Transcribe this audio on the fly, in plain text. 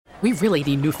we really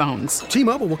need new phones.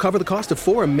 T-Mobile will cover the cost of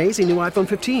 4 amazing new iPhone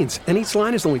 15s, and each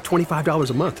line is only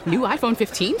 $25 a month. New iPhone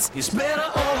 15s? It's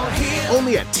better over here.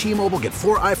 Only at T-Mobile, get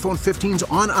 4 iPhone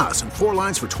 15s on us and 4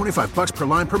 lines for $25 per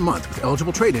line per month with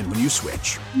eligible trade-in when you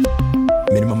switch.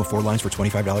 Minimum of 4 lines for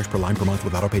 $25 per line per month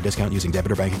with autopay discount using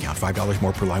debit or bank account. $5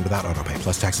 more per line without autopay,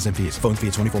 plus taxes and fees. Phone fee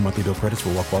at 24 monthly bill credits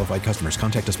for well-qualified customers.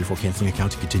 Contact us before canceling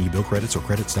account to continue bill credits or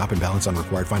credit stop and balance on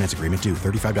required finance agreement due.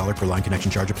 $35 per line connection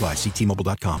charge applies. See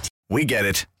T-Mobile.com. We get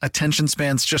it. Attention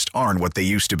spans just aren't what they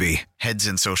used to be. Heads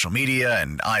in social media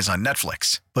and eyes on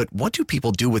Netflix. But what do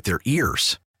people do with their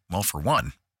ears? Well, for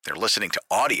one, they're listening to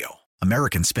audio.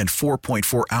 Americans spend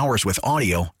 4.4 hours with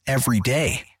audio every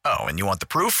day. Oh, and you want the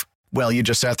proof? Well, you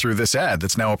just sat through this ad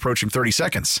that's now approaching 30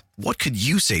 seconds. What could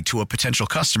you say to a potential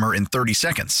customer in 30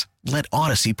 seconds? Let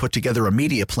Odyssey put together a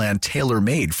media plan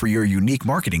tailor-made for your unique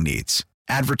marketing needs.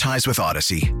 Advertise with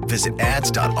Odyssey. Visit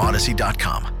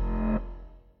ads.odyssey.com.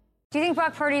 Do you think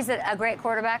Brock Purdy's a great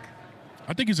quarterback?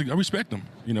 I think I respect him.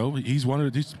 You know, he's one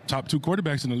of these top 2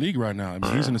 quarterbacks in the league right now. I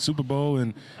mean, he's in the Super Bowl,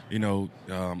 and, you know,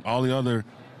 all the other,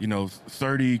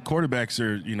 30 quarterbacks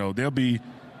are, they'll be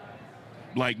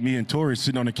like me and Torrey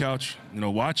sitting on the couch,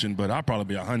 watching, but I'll probably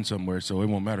be out hunting somewhere, so it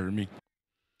won't matter to me.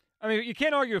 I mean, you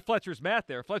can't argue with Fletcher's math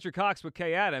there. Fletcher Cox with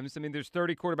Kay Adams. I mean, there's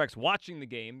 30 quarterbacks watching the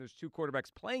game. There's 2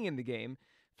 quarterbacks playing in the game.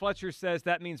 Fletcher says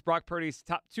that means Brock Purdy's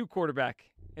top 2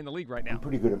 quarterback in the league right now. I'm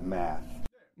pretty good at math.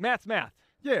 Math's math.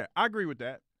 Yeah, I agree with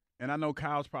that. And I know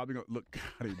Kyle's probably going to look,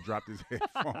 God, he dropped his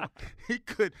headphone. He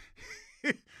could.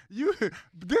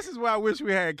 This is why I wish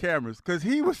we had cameras, because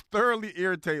he was thoroughly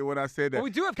irritated when I said that. Well,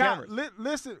 we do have Kyle, cameras.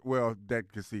 Listen, well,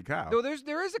 that can see Kyle. No, there is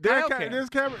a Kyle cam. There's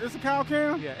camera. It's a Kyle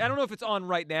cam. Yeah, I don't know if it's on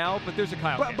right now, but there's a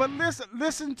Kyle cam. But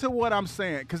listen to what I'm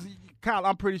saying, because Kyle,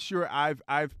 I'm pretty sure I've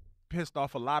pissed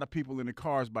off a lot of people in the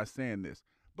cars by saying this.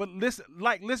 But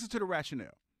listen to the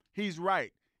rationale. He's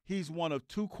right. He's one of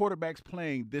 2 quarterbacks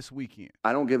playing this weekend.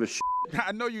 I don't give a shit.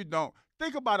 I know you don't.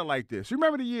 Think about it like this.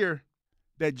 Remember the year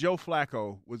that Joe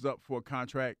Flacco was up for a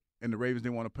contract and the Ravens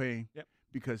didn't want to pay him? Yep.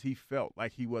 Because he felt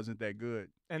like he wasn't that good.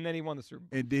 And then he won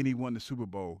the Super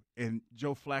Bowl. And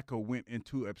Joe Flacco went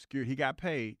into obscurity. He got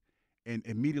paid, and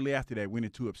immediately after that went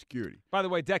into obscurity. By the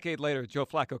way, a decade later, Joe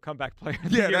Flacco, comeback player.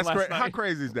 Yeah, that's great. How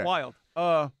crazy is that? Wild.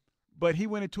 But he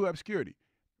went into obscurity.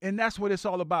 And that's what it's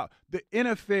all about. The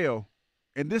NFL,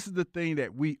 and this is the thing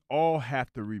that we all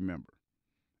have to remember,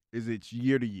 is it's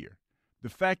year to year. The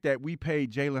fact that we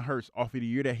paid Jalen Hurts off of the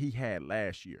year that he had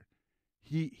last year,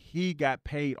 he got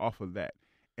paid off of that.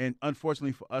 And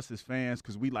unfortunately for us as fans,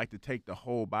 because we like to take the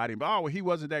whole body, but, well, he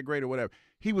wasn't that great or whatever.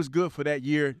 He was good for that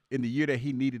year in the year that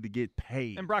he needed to get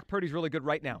paid. And Brock Purdy's really good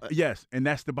right now. Yes, and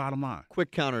that's the bottom line.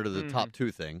 Quick counter to the top 2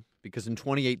 thing, because in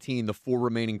 2018, the 4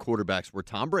 remaining quarterbacks were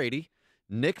Tom Brady,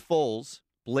 Nick Foles,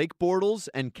 Blake Bortles,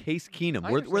 and Case Keenum.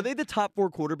 Were they the top 4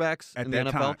 quarterbacks in the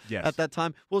NFL time, yes. at that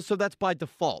time? Well, so that's by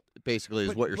default, basically,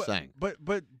 is what you're saying. But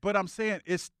I'm saying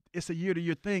it's a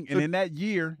year-to-year thing. And in that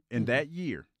year,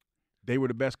 they were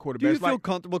the best quarterbacks. Do you feel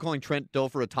comfortable calling Trent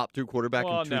Dilfer a top 2 quarterback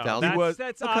in 2000? He was.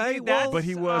 That's okay, but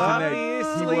he was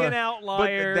obviously an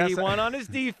outlier. He won on his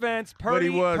defense. Purdy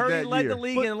led the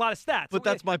league in a lot of stats. But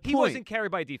that's my point. He wasn't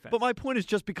carried by defense. But my point is,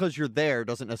 just because you're there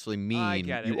doesn't necessarily mean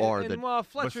you are the. Well,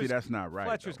 but see, that's not right.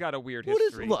 Fletcher's got a weird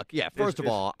history. Look, first of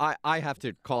all, I have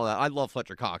to call out. I love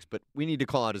Fletcher Cox, but we need to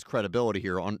call out his credibility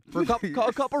here for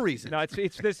a couple reasons. No,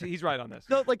 it's this. He's right on this.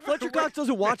 No, like Fletcher Cox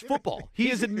doesn't watch football. He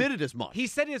has admitted as much. He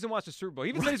said he doesn't watch the Super Bowl. He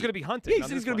even said he's going to be hunting. He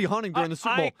said he's going to be hunting during the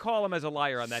Super Bowl. I call him as a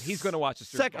liar on that. He's going to watch the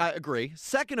Super Bowl. I agree.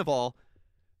 Second of all,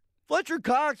 Fletcher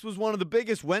Cox was one of the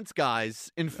biggest Wentz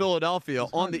guys in Philadelphia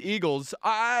on the Eagles.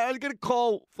 I'm going to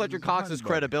call Fletcher Cox's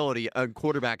credibility and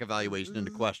quarterback evaluation into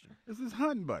question. This is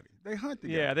hunting buddy. They hunt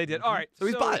together. Yeah, they did. All right. So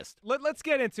he's biased. Let's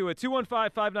get into it.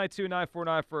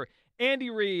 215-592-9494 for Andy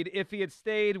Reid. If he had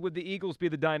stayed, would the Eagles be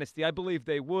the dynasty? I believe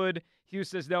they would. Hugh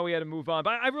says no, he had to move on.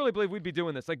 But I really believe we'd be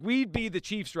doing this. Like, we'd be the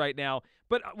Chiefs right now.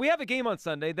 But we have a game on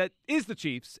Sunday that is the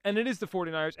Chiefs, and it is the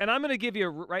 49ers. And I'm going to give you,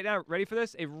 right now, ready for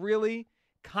this, a really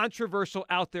controversial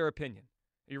out there opinion.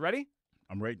 Are you ready?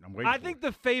 I'm waiting. I think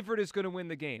the favorite is going to win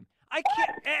the game. I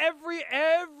can't.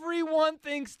 Everyone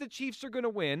thinks the Chiefs are going to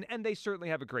win, and they certainly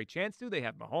have a great chance to. They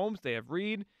have Mahomes. They have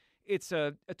Reid. It's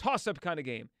a toss-up kind of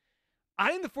game. I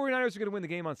think the 49ers are going to win the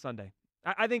game on Sunday.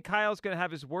 I think Kyle's going to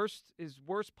have his worst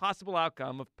possible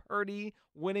outcome of Purdy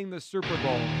winning the Super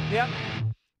Bowl. Yep.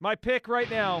 My pick right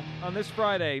now on this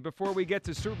Friday before we get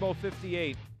to Super Bowl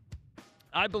 58,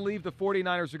 I believe the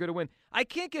 49ers are going to win. I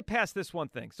can't get past this one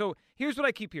thing. So here's what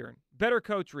I keep hearing. Better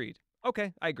coach Reid.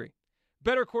 Okay, I agree.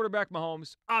 Better quarterback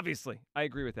Mahomes. Obviously, I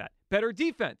agree with that. Better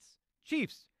defense.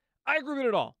 Chiefs. I agree with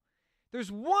it all.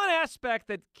 There's one aspect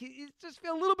that just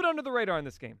feel a little bit under the radar in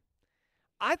this game.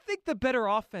 I think the better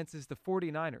offense is the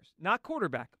 49ers, not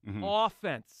quarterback.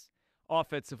 Offense.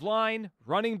 Offensive line,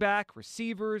 running back,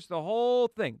 receivers, the whole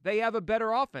thing. They have a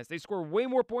better offense. They score way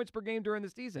more points per game during the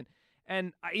season.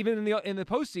 And even in the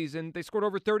postseason, they scored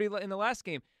over 30 in the last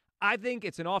game. I think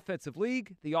it's an offensive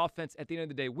league. The offense, at the end of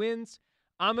the day, wins.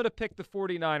 I'm going to pick the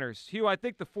 49ers. Hugh, I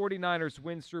think the 49ers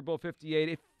win Super Bowl 58.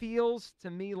 It feels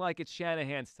to me like it's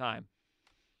Shanahan's time.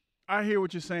 I hear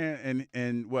what you're saying,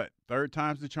 and what, third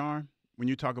time's the charm? When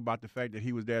you talk about the fact that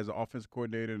he was there as an offensive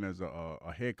coordinator and as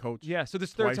a head coach. Yeah, so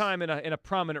this third time in a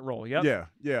prominent role, yep.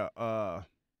 Yeah.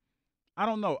 I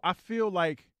don't know. I feel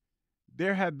like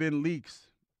there have been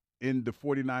leaks in the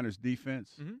 49ers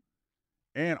defense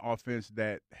and offense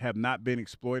that have not been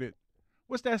exploited.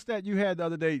 What's that stat you had the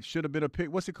other day? Should have been a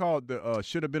pick. What's it called? The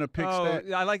should have been a pick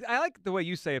stat? I like the way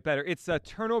you say it better. It's a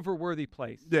turnover-worthy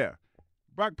plays. Yeah.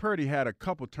 Brock Purdy had a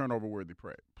couple turnover-worthy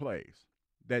plays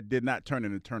that did not turn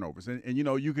into turnovers. And,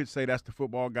 you could say that's the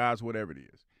football guys, whatever it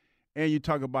is. And you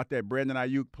talk about that Brandon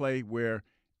Ayuk play where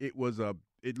it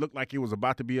looked like it was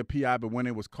about to be a PI, but when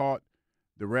it was caught,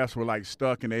 the refs were,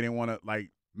 stuck and they didn't want to,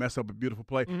 mess up a beautiful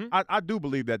play. I do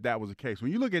believe that was the case.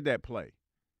 When you look at that play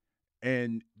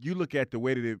and you look at the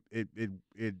way that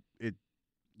it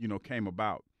came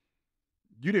about,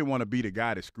 you didn't want to be the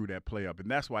guy that screwed that play up,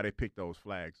 and that's why they picked those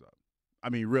flags up. I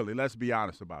mean, really, let's be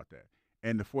honest about that.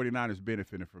 And the 49ers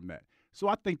benefited from that. So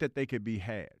I think that they could be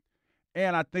had.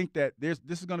 And I think that this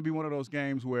is going to be one of those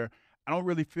games where I don't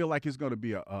really feel like it's going to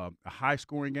be a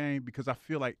high-scoring game because I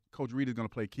feel like Coach Reed is going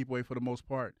to play keep away for the most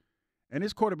part. And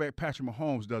his quarterback, Patrick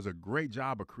Mahomes, does a great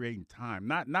job of creating time,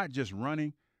 not just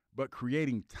running, but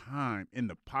creating time in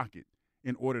the pocket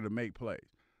in order to make plays.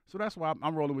 So that's why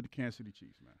I'm rolling with the Kansas City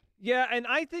Chiefs, man. Yeah, and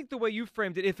I think the way you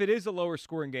framed it, if it is a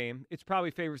lower-scoring game, it's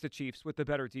probably favors the Chiefs with the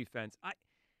better defense.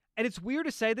 And it's weird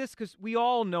to say this because we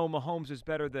all know Mahomes is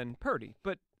better than Purdy,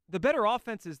 but the better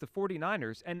offense is the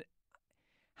 49ers. And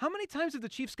how many times have the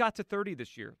Chiefs got to 30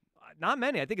 this year? Not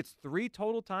many. I think it's 3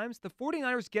 total times. The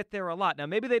 49ers get there a lot. Now,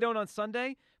 maybe they don't on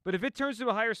Sunday, but if it turns to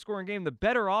a higher-scoring game, the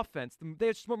better offense, they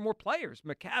just want more players.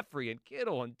 McCaffrey and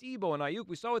Kittle and Debo and Ayuk.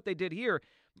 We saw what they did here.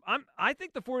 I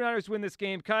think the 49ers win this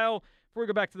game. Kyle, before we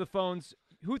go back to the phones,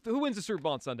 who wins the Super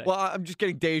Bowl on Sunday? Well, I'm just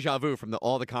getting deja vu from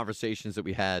all the conversations that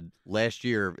we had last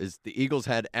year. Is the Eagles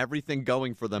had everything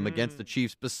going for them against the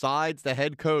Chiefs besides the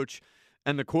head coach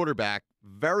and the quarterback.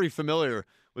 Very familiar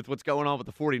with what's going on with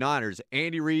the 49ers.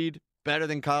 Andy Reid, better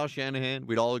than Kyle Shanahan.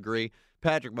 We'd all agree.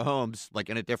 Patrick Mahomes,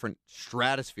 in a different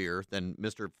stratosphere than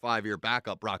Mr. 5-year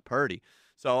backup Brock Purdy.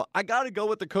 So I got to go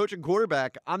with the coach and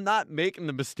quarterback. I'm not making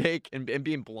the mistake and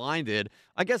being blinded.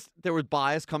 I guess there was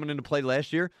bias coming into play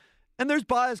last year, and there's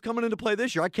bias coming into play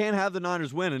this year. I can't have the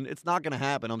Niners win, and it's not going to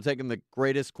happen. I'm taking the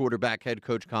greatest quarterback head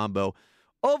coach combo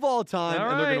of all time,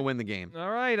 and they're going to win the game.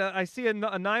 All right. I see a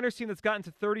Niners team that's gotten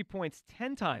to 30 points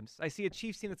 10 times. I see a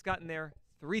Chiefs team that's gotten there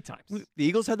 3 times. The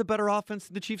Eagles had the better offense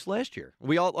than the Chiefs last year.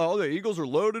 The Eagles are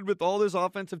loaded with all this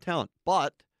offensive talent,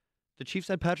 but the Chiefs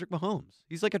had Patrick Mahomes.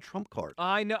 He's like a trump card.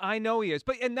 I know he is.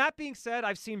 But and that being said,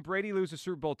 I've seen Brady lose a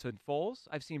Super Bowl to Foles.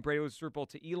 I've seen Brady lose a Super Bowl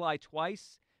to Eli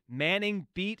twice. Manning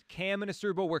beat Cam in a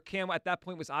Super Bowl where Cam at that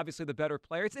point was obviously the better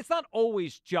player. It's not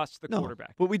always just the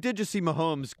quarterback. But we did just see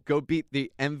Mahomes go beat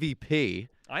the MVP.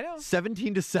 I know.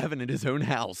 17-7 in his own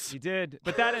house. He did.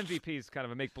 But that MVP is kind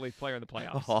of a make-believe player in the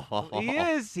playoffs. He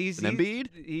is. He's an Embiid?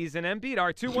 He's an Embiid. All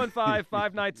right,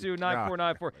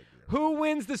 215-592-9494. Who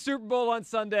wins the Super Bowl on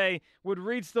Sunday? Would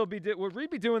Reed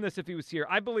be doing this if he was here?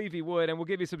 I believe he would, and we'll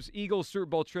give you some Eagles Super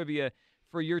Bowl trivia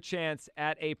for your chance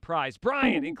at a prize.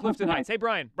 Brian in Clifton Heights. Hey,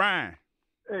 Brian. Brian.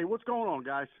 Hey, what's going on,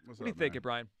 guys? What do you think,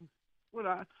 Brian? Well,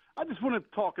 I just want to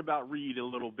talk about Reed a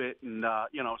little bit, and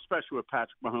especially with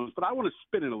Patrick Mahomes. But I want to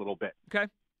spin it a little bit. Okay.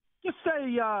 Just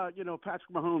say,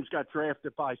 Patrick Mahomes got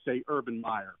drafted by, say, Urban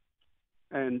Meyer,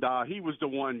 and he was the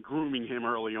one grooming him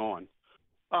early on.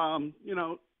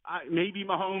 Maybe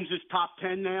Mahomes is top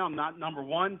 10 now, not number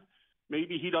 1.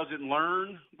 Maybe he doesn't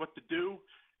learn what to do.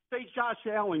 Say Josh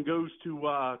Allen goes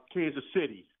to Kansas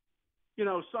City.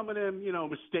 Some of them,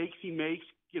 mistakes he makes,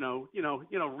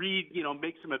 Reed,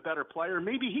 makes him a better player.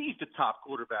 Maybe he's the top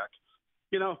quarterback.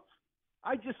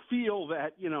 I just feel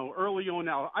that, early on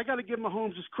now, I got to give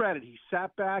Mahomes his credit. He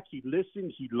sat back, he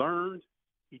listened, he learned.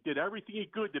 He did everything he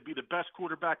could to be the best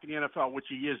quarterback in the NFL, which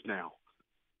he is now.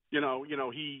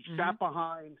 He sat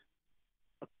behind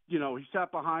he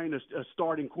sat behind a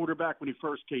starting quarterback when he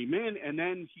first came in, and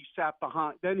then he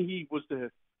was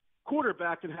the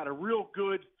quarterback and had a real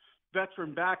good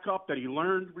veteran backup that he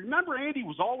learned. Remember, Andy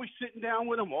was always sitting down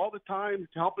with him all the time,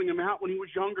 helping him out when he was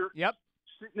younger. Yep.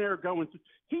 sitting there going,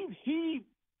 he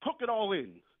took it all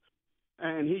in,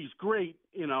 and he's great,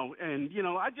 And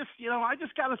I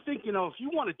just got to think, if you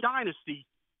want a dynasty,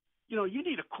 you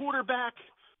need a quarterback,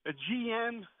 a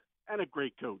GM, and a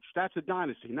great coach. That's a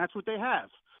dynasty, and that's what they have.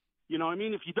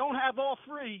 If you don't have all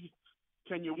three,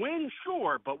 can you win?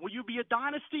 Sure, but will you be a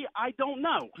dynasty? I don't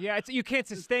know. Yeah, you can't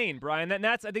sustain, Brian.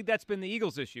 I think that's been the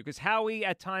Eagles' issue because Howie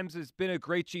at times has been a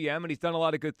great GM and he's done a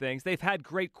lot of good things. They've had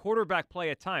great quarterback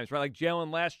play at times, right? Like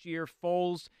Jalen last year,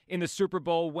 Foles in the Super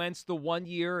Bowl, Wentz the 1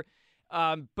 year.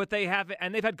 But they haven't,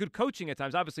 and they've had good coaching at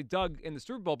times. Obviously, Doug in the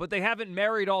Super Bowl, but they haven't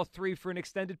married all three for an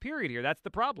extended period here. That's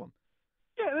the problem.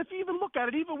 Yeah, if you even look at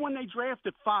it, even when they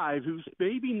drafted 5, who's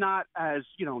maybe not as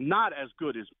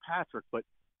good as Patrick, but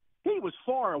he was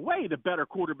far away the better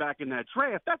quarterback in that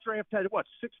draft. That draft had,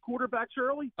 6 quarquarterbers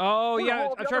early? Oh, yeah.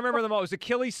 I'm trying to remember them all. It was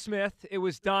Achilles Smith. It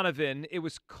was Donovan. It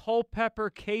was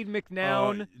Culpepper, Cade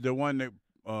McNown. The one that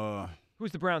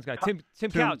who's the Browns guy? Tim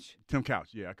Couch. Tim Couch.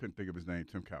 Yeah, I couldn't think of his name.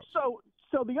 Tim Couch. So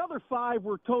the other 5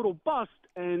 were total bust,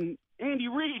 and Andy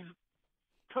Reid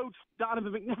coached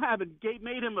Donovan McNabb and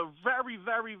made him a very,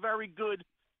 very, very good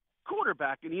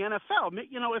quarterback in the NFL.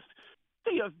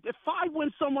 If 5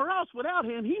 went somewhere else without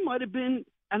him, he might have been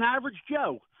an average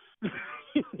Joe. Again,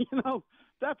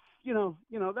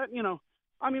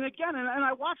 and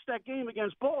I watched that game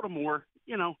against Baltimore.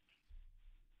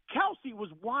 Kelsey was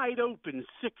wide open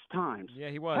 6 times. Yeah,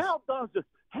 he was. How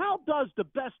does the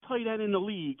best tight end in the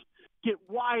league get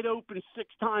wide open 6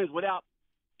 times without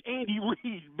Andy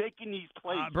Reid making these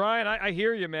plays? Brian, I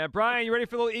hear you, man. Brian, you ready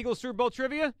for a little Eagles Super Bowl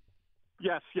trivia?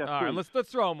 Yes. All right, let's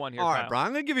throw him one here. All right, Kyle. Brian,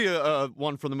 I'm going to give you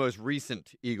one from the most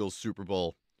recent Eagles Super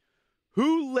Bowl.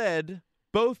 Who led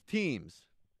both teams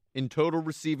in total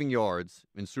receiving yards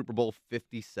in Super Bowl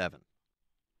 57?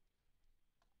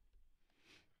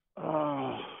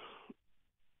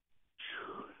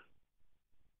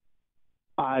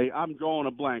 I'm drawing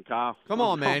a blank, Kyle. Come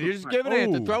on, man. You just give an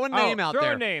answer. Throw a name out there.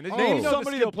 Throw a name. Name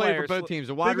somebody that played for both teams,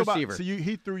 a wide receiver. So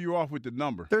he threw you off with the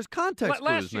number. There's context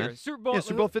last clues, year, man. Super Bowl,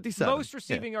 Super Bowl 57. Most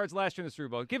receiving yards last year in the Super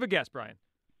Bowl. Give a guess, Brian.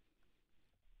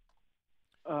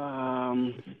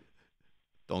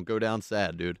 Don't go down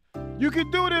sad, dude. You can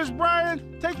do this,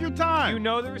 Brian. Take your time. You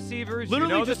know the receivers.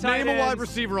 Literally, you know just the tight name a wide ends.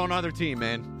 receiver on either team,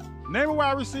 man. Name a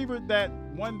wide receiver that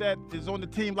is on the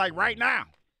team like right now.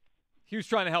 Hugh's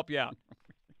trying to help you out.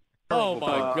 Oh,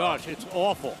 my gosh. It's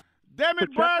awful. Damn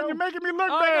it, Brian. You're making me look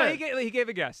bad. No, he gave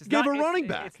a guess. He gave a running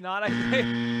back. It's not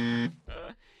Isaiah.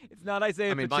 It's not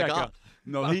Isaiah my Pacheco. God.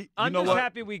 No, I'm just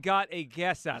happy we got a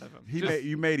guess out of him.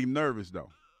 You made him nervous,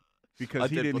 though. Because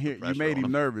he didn't hear. You made him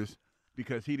nervous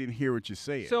because he didn't hear what you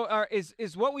said. So,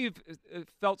 is what we've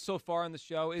felt so far on the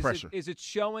show Pressure. Is it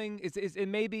showing? Is it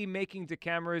maybe making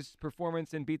DeCamara's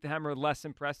performance in Beat the Hammer less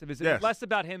impressive? Is it Yes. less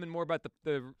about him and more about the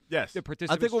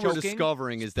participants? I think what we're choking?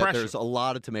 discovering is that pressure. there's a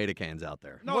lot of tomato cans out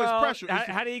there. No, well, it's pressure.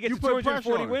 How do you get you to put pressure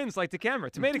 240 on it. wins like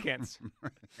DeCamara? Tomato cans.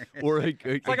 Or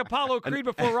It's like Apollo Creed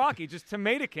before Rocky, just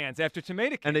tomato cans after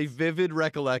tomato cans. and a vivid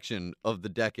recollection of the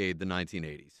decade, the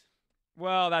 1980s.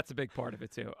 Well, that's a big part of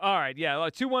it, too. All right, yeah,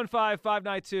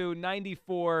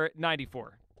 215-592-9494.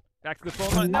 Back to the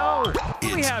phone line. No! What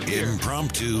do we have here?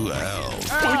 Impromptu Al.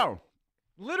 Ow.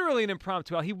 Literally an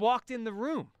impromptu. He walked in the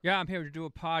room. Yeah, I'm here to do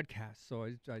a podcast, so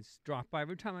I drop by.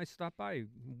 Every time I stop by, he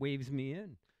waves me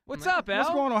in. What's up, Al?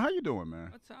 What's going on? How you doing,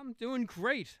 man? I'm doing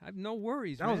great. I have no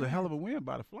worries, That man. was a hell of a win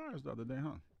by the Flyers the other day,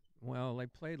 huh? Well, they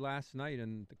played last night,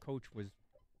 and the coach was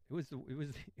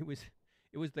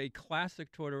it was the classic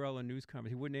Tortorella news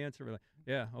conference. He wouldn't answer. Like,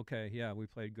 yeah, okay, yeah, we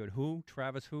played good. Who?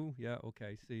 Travis who? Yeah,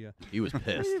 okay, see ya. He was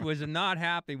pissed. He was not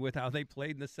happy with how they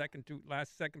played in the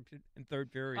last second and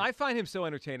third period. I find him so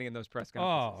entertaining in those press Oh,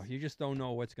 conferences. you just don't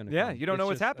know what's going to Yeah, come. you don't know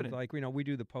what's happening. Like, we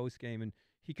do the post game, and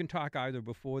he can talk either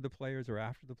before the players or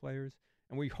after the players.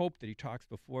 And we hope that he talks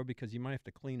before because you might have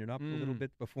to clean it up a little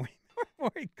bit before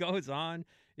he goes on.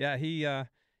 Yeah, he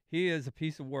is a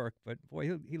piece of work, but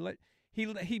boy,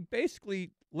 he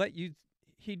basically let you.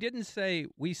 He didn't say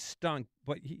we stunk,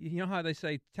 but you know how they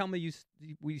say, "Tell me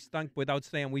we stunk" without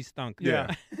saying we stunk. Yeah.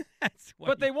 That's what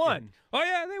but they did. won. Oh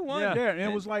yeah, they won. Yeah, and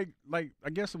it was like I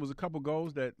guess it was a couple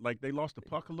goals that they lost the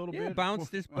puck a little bit.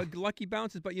 Bounced this, but lucky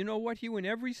bounces. But you know what, Hugh? In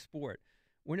every sport,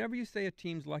 whenever you say a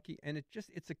team's lucky, and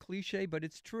it's a cliche, but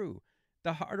it's true.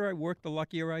 The harder I work, the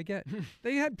luckier I get.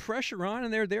 They had pressure on,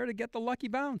 and they're there to get the lucky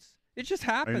bounce. It just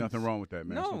happens. Ain't nothing wrong with that,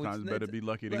 man. No, sometimes it's better be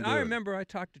lucky than but good. I remember I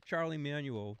talked to Charlie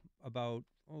Manuel about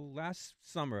last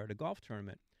summer at a golf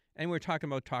tournament, and we were talking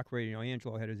about talk radio.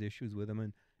 Angelo had his issues with him,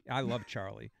 and I love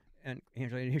Charlie, and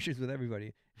Angelo had issues with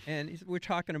everybody. And we're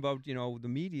talking about the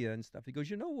media and stuff. He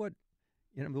goes, you know what,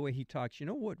 the way he talks, you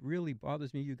know what really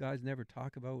bothers me? You guys never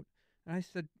talk about And I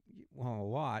said, well, a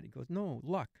lot. He goes, no,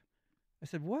 luck. I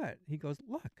said, what? He goes,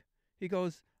 luck. He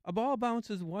goes, a ball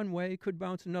bounces one way, could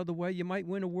bounce another way. You might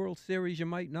win a World Series, you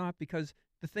might not, because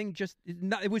the thing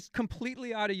it was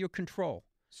completely out of your control.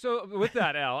 So with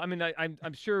that, Al, I mean,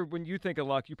 I'm sure when you think of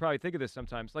luck, you probably think of this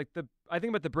sometimes. Like I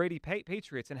think about the Brady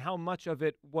Patriots and how much of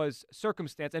it was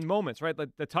circumstance and moments, right? Like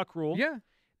the tuck rule. Yeah.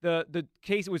 The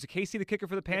case, it was Casey, the kicker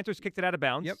for the Panthers, kicked it out of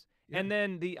bounds. Yep. And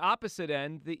then the opposite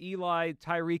end, the Eli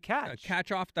Tyree catch.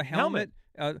 Catch off the helmet.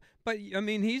 But, I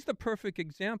mean, he's the perfect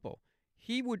example.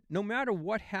 He would, no matter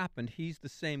what happened, he's the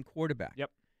same quarterback.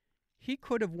 Yep. He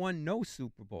could have won no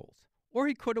Super Bowls, or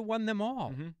he could have won them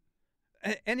all.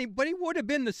 Mm-hmm. But he would have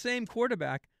been the same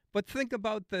quarterback. But think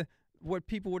about what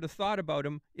people would have thought about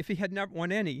him if he had never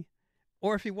won any,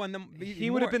 or if he won them. He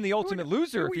would have been the ultimate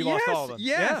loser if he lost all of them.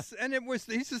 Yes, and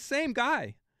he's the same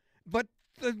guy. But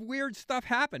the weird stuff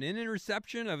happened. An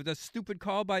interception of the stupid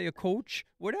call by a coach,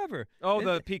 whatever. Oh,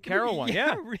 the Pete Carroll one.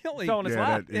 Yeah, really. Fell in his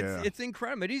lap. It's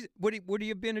incredible. Would he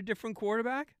have been a different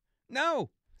quarterback? No.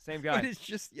 Same guy. But it's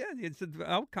just, it's an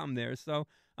outcome there. So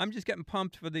I'm just getting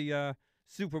pumped for the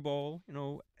Super Bowl. You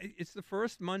know, it's the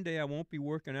first Monday I won't be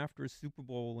working after a Super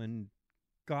Bowl in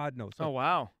God knows. Oh,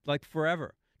 wow. Like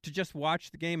forever. To just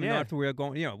watch the game and not have to worry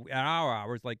going, at our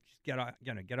hours, like get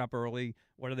up early.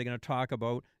 What are they going to talk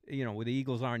about? Where the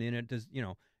Eagles aren't in it,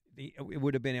 it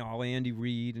would have been all Andy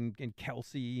Reid and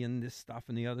Kelsey and this stuff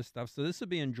and the other stuff. So this would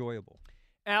be enjoyable.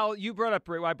 Al, I brought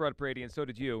up Brady, and so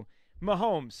did you.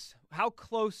 Mahomes, how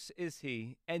close is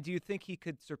he, and do you think he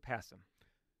could surpass him?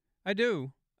 I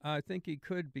do. I think he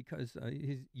could because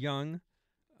he's young,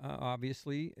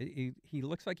 obviously. He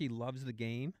looks like he loves the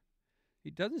game. He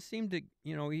doesn't seem to,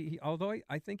 although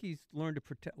I think he's learned to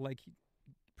protect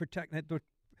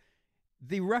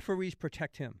the referees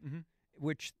protect him,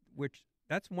 which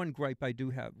that's one gripe I do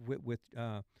have with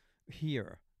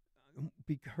here.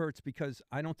 Hurts because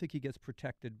I don't think he gets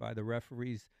protected by the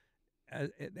referees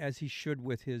as he should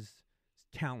with his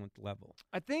talent level.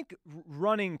 I think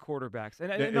running quarterbacks and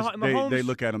Mahomes, they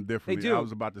look at him differently. They do. I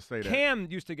was about to say that. Cam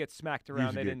used to get smacked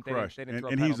around. They didn't crushed. They and throw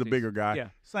he's penalties. a bigger guy. Yeah.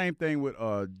 Same thing with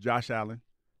Josh Allen.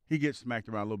 He gets smacked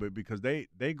around a little bit because they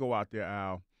go out there,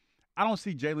 Al. I don't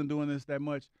see Jalen doing this that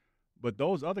much, but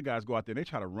those other guys go out there and they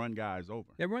try to run guys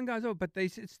over. They run guys over, but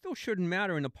it still shouldn't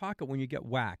matter in the pocket when you get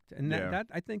whacked. And that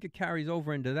I think it carries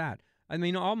over into that. I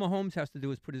mean, all Mahomes has to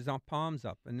do is put his palms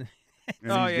up and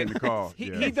he's getting the call.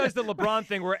 He does the LeBron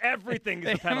thing where everything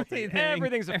is a penalty.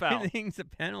 Everything's a foul. Everything's a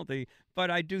penalty. But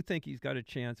I do think he's got a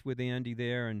chance with Andy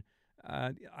there. And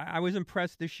I was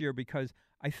impressed this year because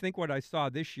I think what I saw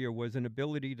this year was an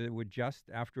ability to adjust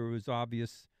after it was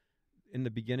obvious in the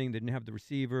beginning they didn't have the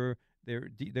receiver. They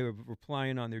were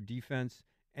relying on their defense.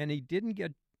 And he didn't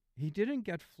get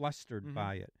flustered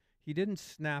by it. He didn't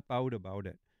snap out about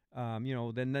it.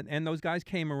 And those guys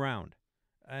came around.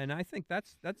 And I think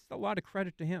that's a lot of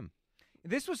credit to him.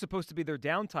 This was supposed to be their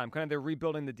downtime, kind of they're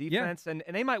rebuilding the defense, and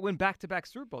they might win back-to-back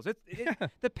Super Bowls.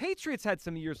 The Patriots had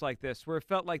some years like this where it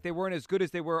felt like they weren't as good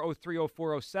as they were 03,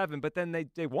 04, 07, but then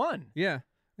they won. Yeah.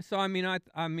 So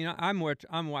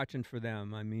I'm watching for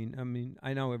them. I mean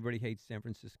I know everybody hates San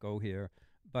Francisco here,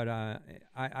 but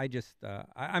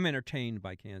I'm entertained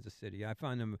by Kansas City. I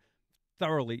find them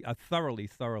a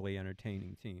thoroughly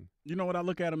entertaining team. You know what I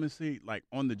look at them and see, like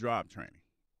on the job training.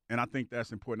 And I think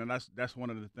that's important. And that's one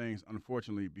of the things,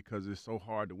 unfortunately, because it's so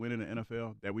hard to win in the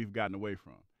NFL, that we've gotten away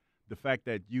from. The fact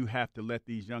that you have to let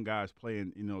these young guys play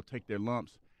and, take their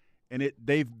lumps. And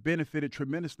they've benefited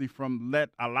tremendously from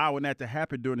allowing that to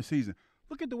happen during the season.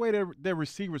 Look at the way their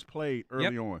receivers played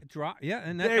early on.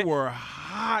 They were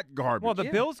hot garbage. Well,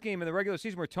 the Bills game in the regular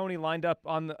season where Tony lined up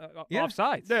on the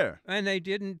offsides. Yeah. And they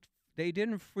didn't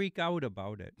freak out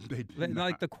about it. They did not.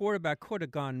 Like the quarterback could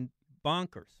have gone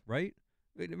bonkers, right?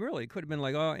 It really could have been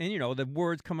like, the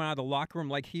words coming out of the locker room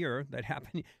like here that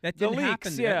happened. That didn't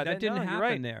happen there. That didn't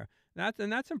happen there.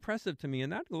 That's impressive to me.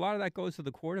 And a lot of that goes to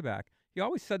the quarterback. He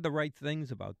always said the right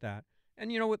things about that.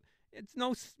 And it's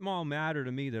no small matter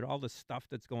to me that all the stuff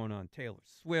that's going on, Taylor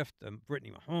Swift and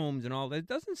Brittany Mahomes and all that,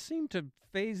 doesn't seem to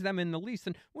faze them in the least.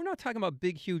 And we're not talking about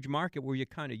big, huge market where you're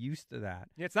kind of used to that.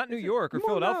 Yeah, it's not New York or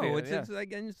Philadelphia. No,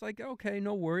 it's like, okay,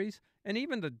 no worries. And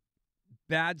even the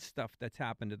bad stuff that's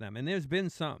happened to them, and there's been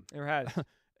some. There has.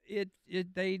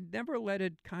 They never let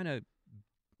it kind of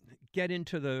get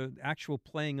into the actual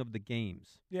playing of the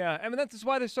games. Yeah, I mean that's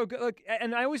why they're so good. Look,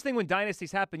 and I always think when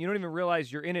dynasties happen, you don't even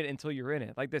realize you're in it until you're in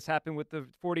it. Like this happened with the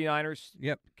 49ers,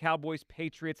 Cowboys,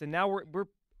 Patriots, and now we're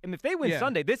and if they win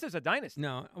Sunday, this is a dynasty.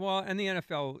 No, well, and the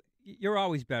NFL, you're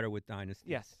always better with dynasties.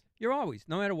 Yes. You're always,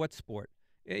 no matter what sport.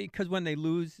 Because when they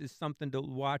lose, is something to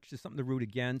watch, is something to root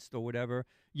against or whatever.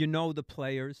 You know the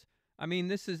players. I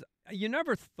mean, you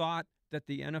never thought that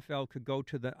the NFL could go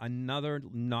to another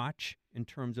notch in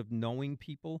terms of knowing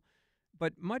people.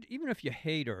 But even if you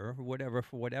hate her or whatever,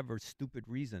 for whatever stupid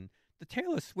reason, the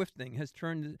Taylor Swift thing has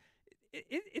turned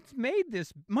it's made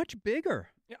this much bigger.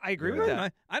 Yeah, I agree with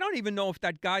that. I don't even know if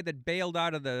that guy that bailed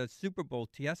out of the Super Bowl,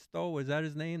 Tiesto, was that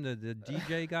his name, the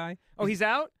DJ guy? Oh, he's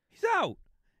out? He's out.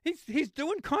 He's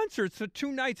doing concerts for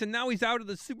 2 nights, and now he's out of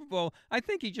the Super Bowl. I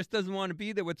think he just doesn't want to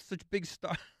be there with such big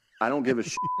stars. I don't give a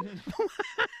shit.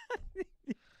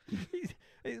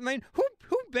 I mean,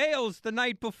 who bails the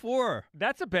night before?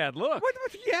 That's a bad look.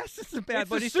 Yes, it's a bad. It's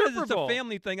but the he says Super it's Bowl. a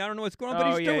family thing. I don't know what's going on,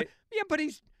 but he's doing. Yeah,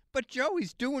 but Joe,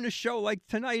 he's doing a show like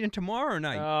tonight and tomorrow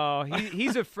night. Oh,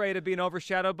 he's afraid of being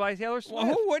overshadowed by Taylor Swift.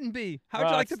 Well, who wouldn't be? How'd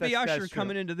you like to be Usher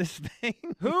coming into this thing?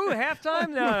 Who? Halftime?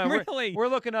 No, really? We're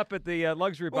looking up at the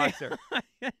luxury box there.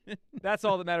 That's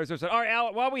all that matters. All right,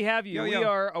 Al, while we have you, we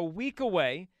are a week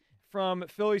away from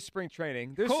Phillies spring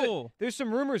training. There's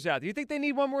some rumors out. Do you think they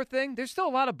need one more thing? There's still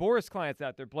a lot of Boris clients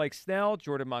out there. Blake Snell,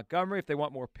 Jordan Montgomery, if they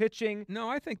want more pitching. No,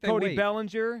 I think they Cody wait.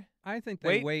 Bellinger. I think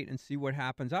they wait and see what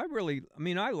happens. I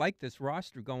like this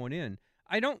roster going in.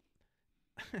 I don't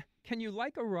 – can you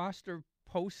like a roster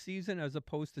postseason as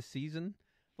opposed to season?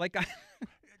 Like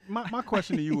my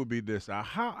question to you would be this.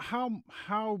 How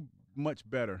much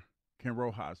better can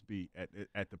Rojas be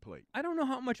at the plate? I don't know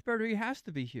how much better he has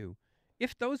to be, Hugh.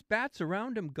 If those bats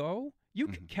around him go, you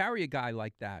can carry a guy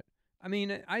like that. I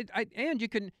mean, and you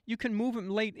can move him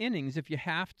late innings if you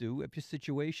have to, if your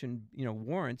situation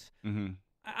warrants. Mm-hmm.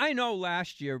 I know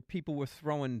last year people were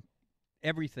throwing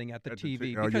everything at the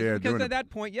TV because at that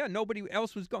point, nobody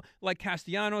else was going. Like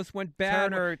Castellanos went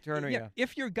bad. Turner, yeah.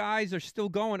 If your guys are still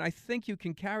going, I think you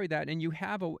can carry that, and you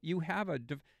have a.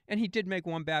 And he did make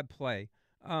one bad play,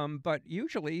 but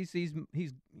usually he's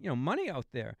money out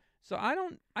there. So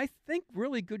I think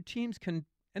really good teams can,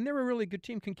 and they're a really good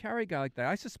team, can carry a guy like that.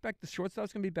 I suspect the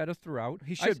shortstop's going to be better throughout.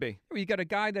 He should be. You got a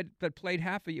guy that played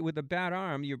half a year with a bad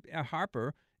arm,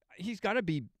 Harper. He's got to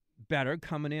be better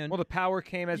coming in. Well, the power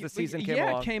came as the season came along.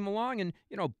 Yeah, it came along, and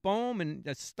Bohm and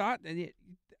the Stott.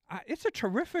 It's a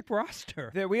terrific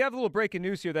roster. We have a little breaking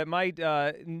news here that might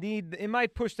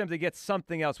might push them to get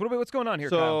something else. What's going on here,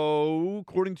 So, Kyle?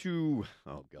 according to,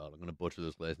 I'm going to butcher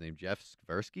this last name, Jeff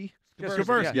Skversky?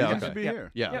 Skversky. Yeah, He used to be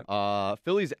here. Yeah.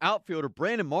 Phillies outfielder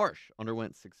Brandon Marsh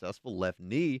underwent successful left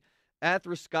knee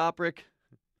arthroscopic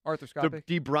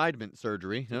debridement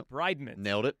surgery. Debridement.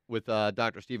 Nailed it with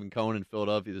Dr. Stephen Cohen in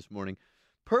Philadelphia this morning.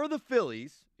 Per the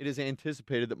Phillies, it is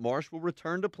anticipated that Marsh will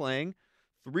return to playing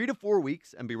 3 to 4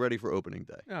 weeks and be ready for opening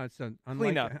day. No, it's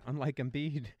cleanup. Unlike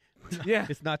Embiid. Yeah.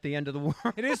 It's not the end of the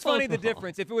world. It is funny the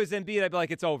difference. If it was Embiid, I'd be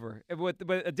like, it's over. With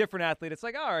a different athlete, it's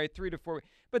like, all right, 3 to 4 weeks.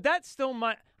 But that's still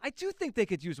I do think they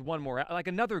could use one more, like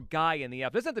another guy in the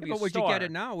app. It doesn't have to be a would star. you get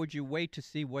it now? Or would you wait to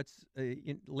see what's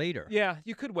later? Yeah,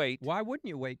 you could wait. Why wouldn't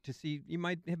you wait to see? You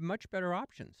might have much better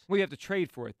options. Well, you have to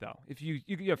trade for it, though. If you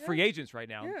have free agents right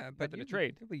now. Yeah, but to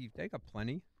trade. They got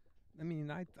plenty. I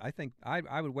mean, I think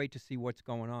I would wait to see what's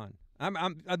going on.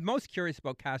 I'm most curious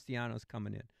about Castellanos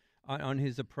coming in on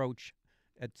his approach.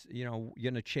 It's you're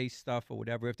going to chase stuff or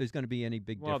whatever. If there's going to be any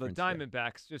big difference. Well, the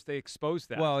Diamondbacks they exposed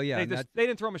that. Well, yeah, they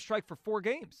didn't throw him a strike for 4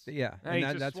 games. Yeah,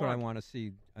 and that's what I want to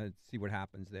see. See what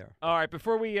happens there. All right,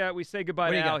 before we say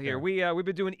goodbye to Al here, we've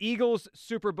been doing Eagles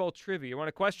Super Bowl trivia. You want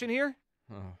a question here?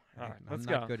 Oh, all right, let's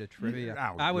go. I'm not good at trivia.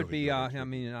 I would be.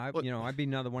 I'd be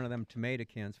another one of them tomato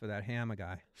cans for that Hammer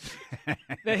guy.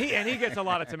 he gets a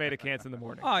lot of tomato cans in the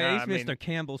morning. Oh yeah, he's Mr.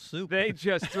 Campbell's soup. They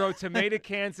just throw tomato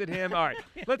cans at him. All right,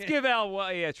 let's give Al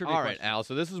a trivia. All right, question. Al.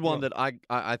 So this is one that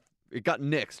it got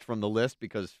nixed from the list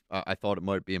because I thought it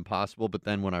might be impossible. But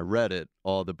then when I read it,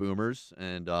 all the boomers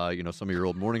and some of your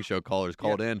old morning show callers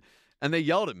called in. And they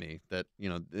yelled at me that,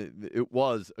 it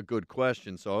was a good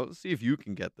question. So let's see if you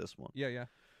can get this one. Yeah.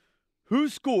 Who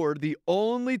scored the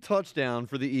only touchdown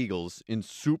for the Eagles in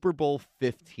Super Bowl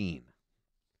 15?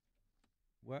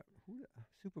 What?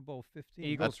 Super Bowl 15?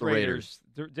 Eagles, That's the Raiders.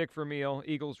 Dick Vermeil,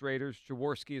 Eagles, Raiders.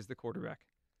 Jaworski is the quarterback.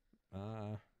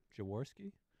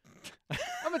 Jaworski?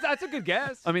 That's a good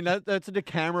guess. I mean, that's a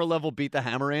camera level beat the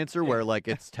hammer answer where,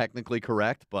 it's technically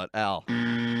correct. But, Al,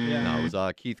 no, it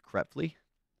was Keith Krepfle.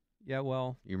 Yeah,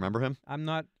 well, you remember him? I'm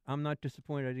not I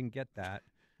disappointed I didn't get that.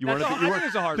 You weren't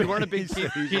a big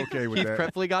Keith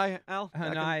Krepfle guy, Al?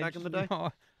 Back in the day? No,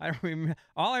 I don't remember.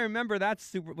 All I remember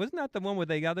wasn't that the one where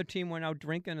the other team went out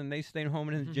drinking and they stayed home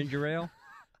in ginger ale?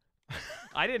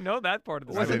 I didn't know that part of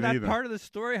the story. Wasn't that part of the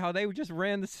story? How they just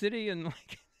ran the city and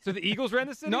So the Eagles ran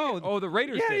the city? No. Oh, the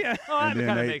Raiders did? Yeah. Oh, that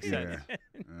kind of makes sense.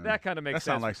 That kind of makes that sense.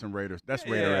 That sounds like some Raiders. That's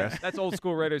Raider-esque. That's old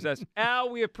school Raiders-esque. Al,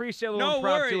 we appreciate a little No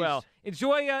impromptu, worries. Al.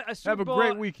 Enjoy a Super Bowl. Have a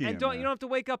great weekend. And you don't have to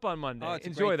wake up on Monday. Oh, it's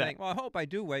Enjoy a great that. thing. Well, I hope I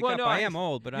do wake Well, up. no, I am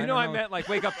old, but I don't know. I meant like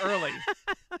wake up early.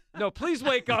 No, please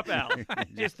wake up, Al.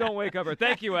 Just don't wake up early.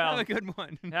 Thank you, Al. Have a good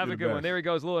one. Have a good one. There he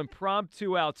goes. A little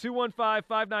impromptu, Al.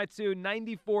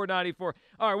 215-592-9494.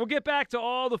 All right, we'll get back to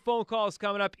all the phone calls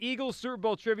coming up. Eagles Super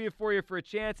Bowl trivia for you for a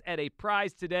chance at a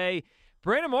prize today.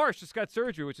 Brandon Marsh just got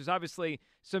surgery, which is obviously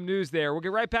some news there. We'll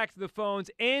get right back to the phones.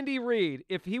 Andy Reid,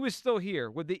 if he was still here,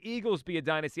 would the Eagles be a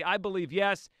dynasty? I believe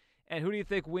yes. And who do you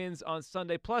think wins on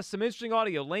Sunday? Plus, some interesting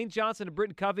audio. Lane Johnson and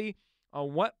Britton Covey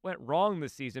on what went wrong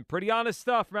this season. Pretty honest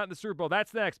stuff from out in the Super Bowl.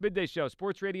 That's next. Midday Show,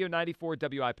 Sports Radio 94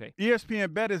 WIP.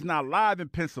 ESPN Bet is now live in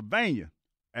Pennsylvania.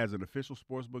 As an official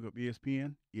sportsbook of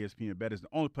ESPN, ESPN Bet is the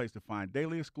only place to find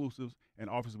daily exclusives and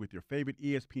offers with your favorite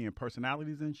ESPN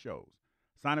personalities and shows.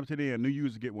 Sign up today and new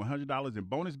users get $100 in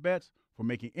bonus bets for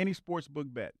making any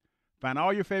sportsbook bet. Find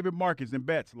all your favorite markets and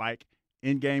bets like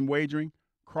in-game wagering,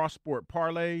 cross-sport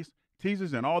parlays,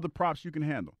 teasers, and all the props you can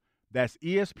handle. That's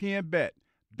ESPN Bet.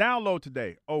 Download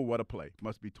today. Oh, what a play.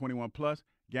 Must be 21 plus.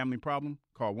 Gambling problem?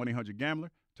 Call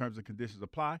 1-800-GAMBLER. Terms and conditions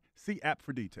apply. See app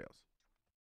for details.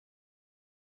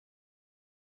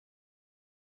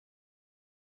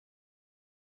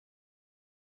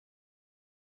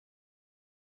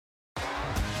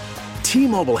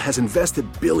 T-Mobile has invested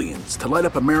billions to light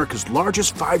up America's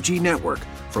largest 5G network,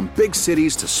 from big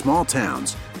cities to small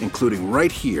towns, including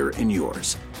right here in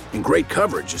yours. And great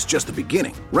coverage is just the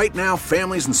beginning. Right now,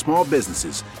 families and small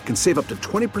businesses can save up to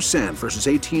 20% versus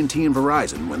AT&T and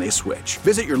Verizon when they switch.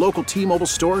 Visit your local T-Mobile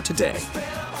store today.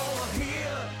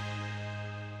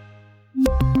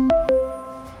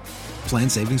 Plan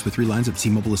savings with 3 lines of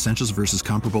T-Mobile Essentials versus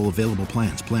comparable available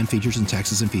plans. Plan features and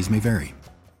taxes and fees may vary.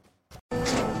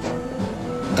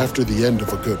 After the end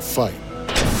of a good fight,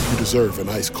 you deserve an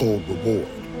ice-cold reward.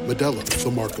 Modelo is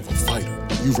the mark of a fighter.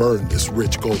 You've earned this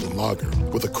rich golden lager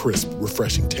with a crisp,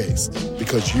 refreshing taste.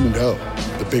 Because you know,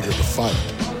 the bigger the fight,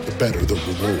 the better the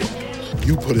reward.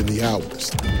 You put in the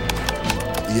hours,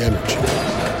 the energy,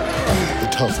 the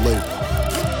tough labor.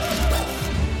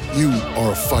 You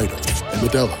are a fighter, and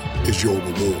Modelo is your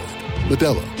reward.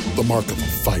 Modelo, the mark of a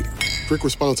fighter. Drink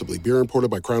responsibly. Beer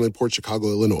imported by Crown Imports, Chicago,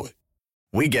 Illinois.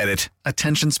 We get it.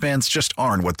 Attention spans just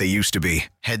aren't what they used to be.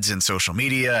 Heads in social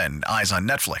media and eyes on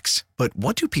Netflix. But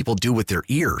what do people do with their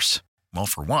ears? Well,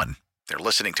 for one, they're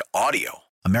listening to audio.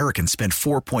 Americans spend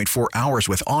 4.4 hours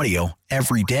with audio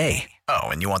every day. Oh,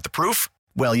 and you want the proof?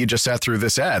 Well, you just sat through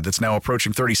this ad that's now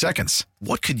approaching 30 seconds.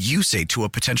 What could you say to a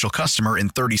potential customer in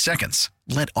 30 seconds?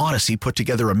 Let Odyssey put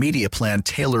together a media plan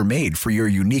tailor-made for your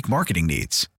unique marketing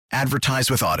needs.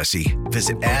 Advertise with Odyssey.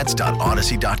 Visit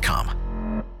ads.odyssey.com.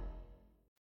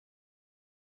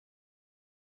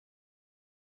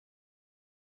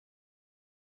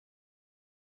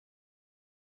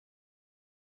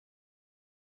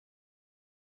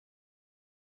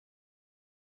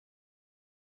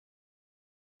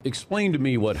 Explain to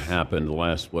me what happened the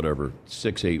last,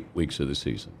 6-8 weeks of the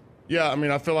season. Yeah, I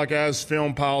mean, I feel like as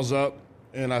film piles up,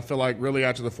 and I feel like really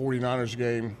after the 49ers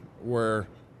game where,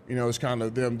 it's kind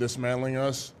of them dismantling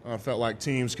us, I felt like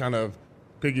teams kind of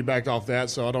piggybacked off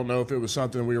that. So I don't know if it was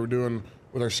something we were doing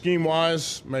with our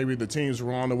scheme-wise. Maybe the teams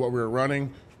were on to what we were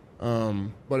running.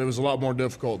 But it was a lot more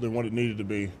difficult than what it needed to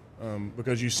be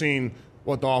because you've seen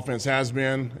what the offense has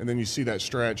been, and then you see that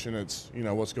stretch, and it's,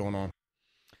 what's going on.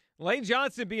 Lane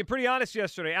Johnson being pretty honest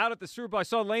yesterday out at the Super Bowl. I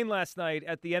saw Lane last night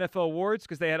at the NFL Awards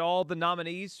because they had all the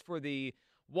nominees for the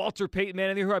Walter Payton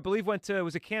Man of the Year, who I believe went to,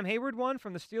 was it Cam Hayward one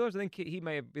from the Steelers? I think he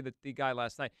may have been the guy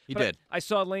last night. He did. I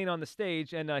saw Lane on the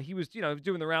stage, and he was,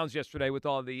 doing the rounds yesterday with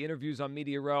all the interviews on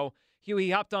Media Row. Hugh,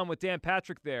 he hopped on with Dan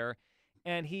Patrick there,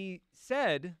 and he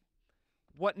said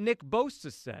what Nick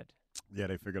Bosa said. Yeah,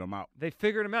 they figured him out. They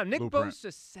figured him out. Nick Blueprint.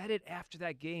 Bosa said it after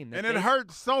that game. And it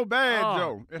hurts so bad,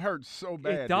 Joe. It hurts so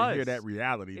bad it does. to hear that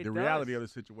reality. It the does. reality of the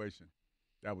situation.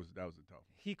 That was a tough one.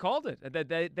 He called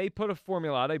it. They put a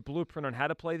formula out, a blueprint on how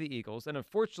to play the Eagles. And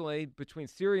unfortunately, between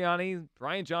Sirianni,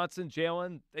 Brian Johnson,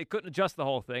 Jalen, they couldn't adjust the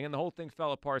whole thing, and the whole thing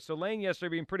fell apart. So Lane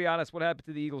yesterday being pretty honest what happened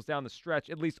to the Eagles down the stretch,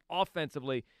 at least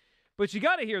offensively. But you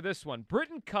got to hear this one.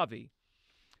 Britton Covey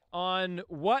on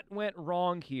what went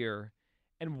wrong here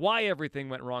and why everything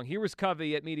went wrong. Here was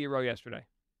Covey at Media Row yesterday.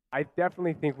 I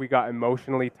definitely think we got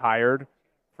emotionally tired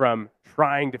from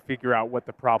trying to figure out what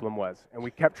the problem was. And we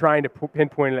kept trying to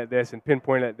pinpoint it at this and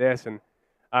pinpoint it at this. And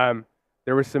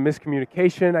there was some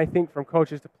miscommunication, I think, from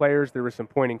coaches to players. There was some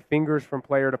pointing fingers from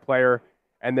player to player.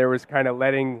 And there was kind of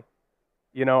letting,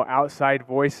 outside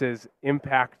voices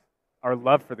impact our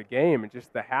love for the game and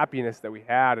just the happiness that we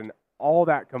had. And all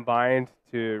that combined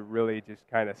to really just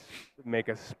kind of make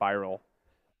us spiral.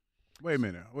 Wait a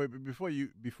minute. Wait, before you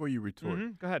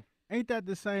retort. Go ahead. Ain't that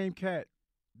the same cat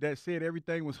that said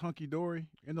everything was hunky-dory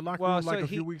in the locker room a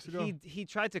few weeks ago? He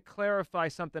tried to clarify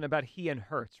something about he and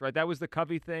Hurts, right? That was the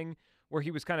Covey thing where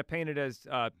he was kind of painted as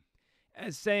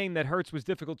saying that Hurts was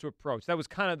difficult to approach. That was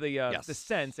kind of the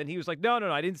sense, and he was like,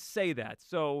 no, I didn't say that.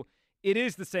 So it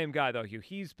is the same guy, though, Hugh.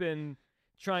 He's been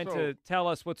trying to tell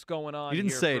us what's going on. He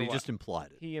didn't say it; he what? just implied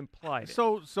it. He implied it.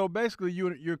 So basically,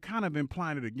 you're kind of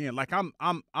implying it again. Like I'm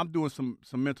doing some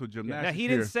mental gymnastics. Now he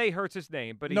didn't say Hurts'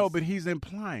 name, but he's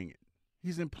implying it.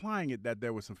 He's implying it that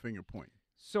there was some finger pointing.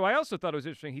 So I also thought it was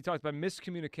interesting. He talked about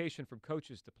miscommunication from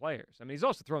coaches to players. I mean, he's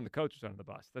also throwing the coaches under the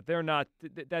bus. That they're not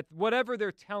that whatever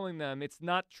they're telling them, it's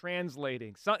not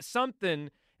translating.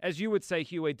 Something, as you would say,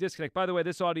 Hugh, a disconnect. By the way,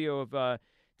 this audio of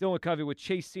Dylan Covey with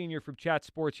Chase Sr. from Chat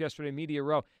Sports yesterday, Media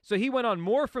Row. So he went on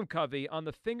more from Covey on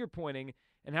the finger pointing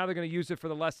and how they're going to use it for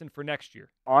the lesson for next year.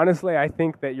 Honestly, I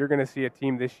think that you're going to see a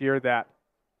team this year that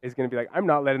is going to be like, I'm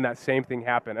not letting that same thing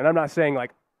happen. And I'm not saying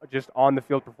like just on the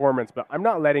field performance, but I'm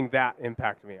not letting that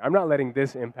impact me. I'm not letting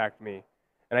this impact me.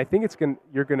 And I think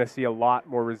you're going to see a lot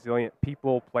more resilient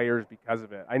people, players because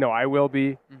of it. I know I will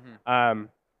be. Mm-hmm.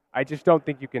 I just don't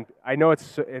think you can. I know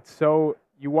it's so.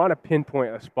 You want to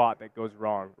pinpoint a spot that goes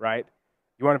wrong, right?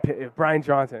 You want to if Brian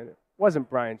Johnson. It wasn't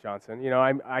Brian Johnson.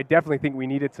 I definitely think we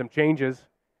needed some changes,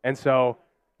 and so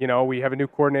we have a new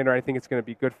coordinator. I think it's going to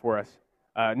be good for us.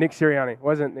 Nick Sirianni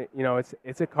wasn't.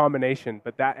 It's a combination,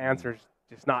 but that answer's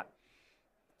just not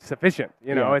sufficient.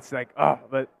 It's like,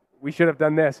 but we should have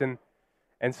done this,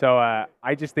 and so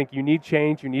I just think you need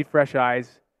change. You need fresh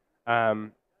eyes.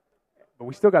 But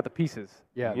we still got the pieces.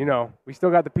 Yeah. We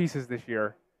still got the pieces this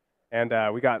year. And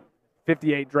we got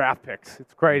 58 draft picks.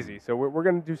 It's crazy. So we're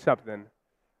going to do something.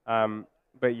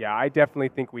 But, yeah, I definitely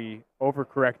think we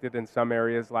overcorrected in some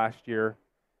areas last year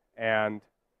and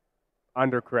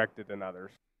undercorrected in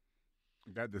others.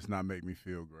 That does not make me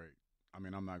feel great. I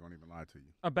mean, I'm not going to even lie to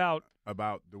you.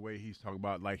 About the way he's talking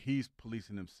about, like he's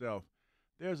policing himself.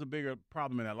 There's a bigger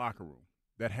problem in that locker room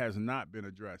that has not been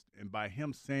addressed. And by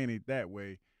him saying it that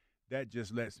way, that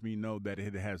just lets me know that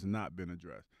it has not been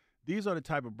addressed. These are the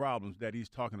type of problems that he's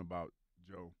talking about,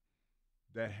 Joe,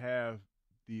 that have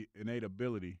the innate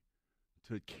ability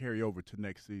to carry over to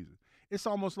next season. It's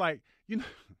almost like,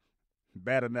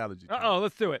 bad analogy.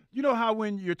 Let's do it. You know how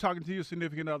when you're talking to your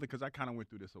significant other, because I kind of went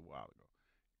through this a while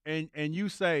ago, and you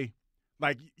say,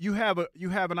 like, you have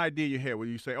an idea in your head where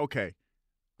you say, okay,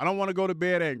 I don't want to go to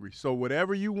bed angry, so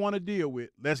whatever you want to deal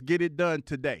with, let's get it done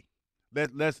today.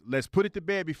 Let's put it to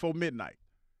bed before midnight.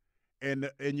 And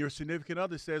your significant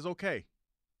other says, okay,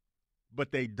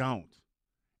 but they don't.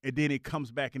 And then it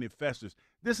comes back and it festers.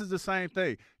 This is the same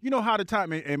thing. You know how the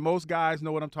time, and most guys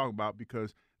know what I'm talking about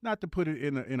because not to put it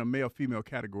in a male-female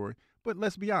category, but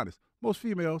let's be honest, most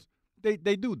females, they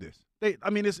do this.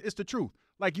 It's the truth.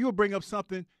 Like you'll bring up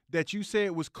something that you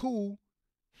said was cool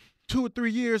 2 or 3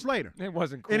 years later. It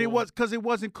wasn't cool. And it was because it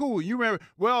wasn't cool. You remember,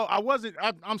 well,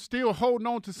 I'm still holding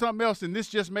on to something else and this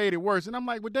just made it worse. And I'm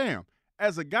like, well, damn,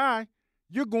 as a guy,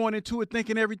 you're going into it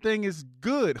thinking everything is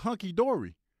good,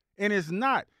 hunky-dory. And it's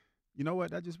not. You know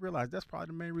what? I just realized that's probably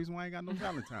the main reason why I ain't got no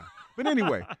Valentine. But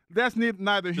anyway, that's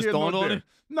neither here nor there.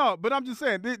 No, but I'm just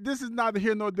saying, this is neither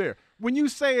here nor there. When you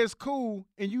say it's cool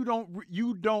and you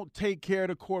don't take care of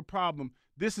the core problem,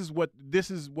 this is what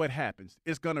happens.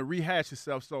 It's going to rehash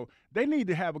itself. So they need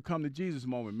to have a come to Jesus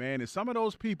moment, man. And some of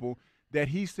those people that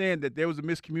he's saying that there was a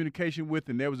miscommunication with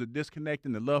and there was a disconnect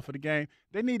in the love for the game,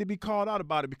 they need to be called out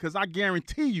about it because I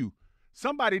guarantee you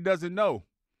somebody doesn't know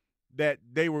that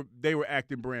they were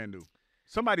acting brand new.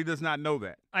 Somebody does not know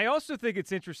that. I also think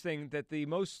it's interesting that the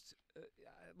most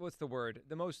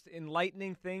the most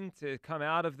enlightening thing to come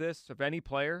out of this of any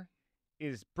player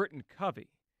is Britton Covey.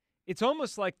 It's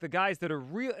almost like the guys that are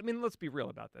real. I mean, let's be real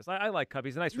about this. I like Covey.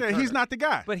 He's a nice returner. Yeah, he's not the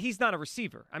guy. But he's not a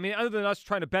receiver. I mean, other than us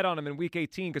trying to bet on him in Week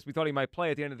 18 because we thought he might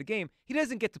play at the end of the game, he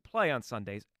doesn't get to play on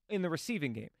Sundays in the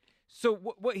receiving game. So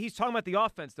what he's talking about the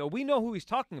offense, though, we know who he's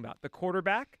talking about. The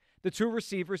quarterback, the 2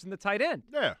 receivers, and the tight end.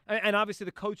 Yeah. And obviously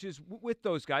the coaches with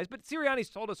those guys. But Sirianni's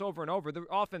told us over and over, the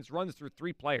offense runs through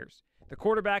 3 players. The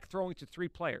quarterback throwing to 3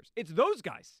 players. It's those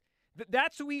guys.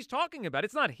 That's who he's talking about.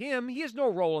 It's not him. He has no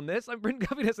role in this. Britton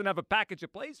Covey doesn't have a package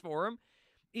of plays for him.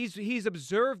 He's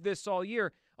observed this all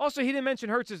year. Also, he didn't mention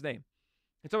Hurts' name.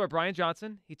 He talked about Brian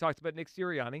Johnson. He talked about Nick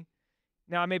Sirianni.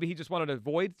 Now, maybe he just wanted to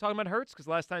avoid talking about Hurts because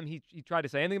last time he tried to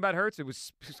say anything about Hurts, it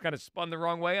was just kind of spun the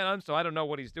wrong way on him, so I don't know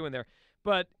what he's doing there.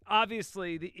 But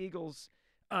obviously the Eagles,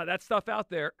 that stuff out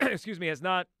there, it's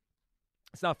not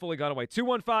fully gone away.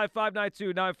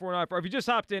 215-592-9494. If you just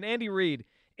hopped in, Andy Reid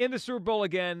in the Super Bowl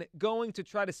again, going to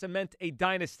try to cement a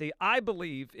dynasty. I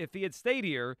believe if he had stayed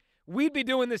here, we'd be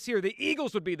doing this here. The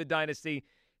Eagles would be the dynasty.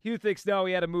 Hugh thinks, no,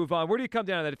 he had to move on. Where do you come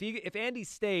down on that? If Andy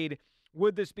stayed,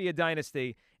 would this be a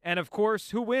dynasty? And, of course,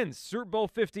 who wins? Super Bowl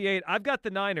 58. I've got the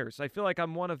Niners. I feel like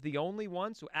I'm one of the only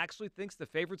ones who actually thinks the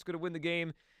favorite's going to win the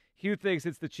game. Hugh thinks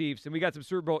it's the Chiefs. And we got some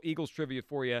Super Bowl Eagles trivia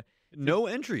for you. No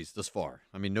entries thus far.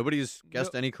 I mean, nobody's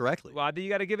guessed any correctly. Well, you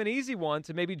got to give an easy one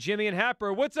to maybe Jimmy and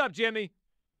Happer. What's up, Jimmy?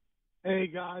 Hey,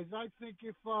 guys. I think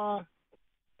if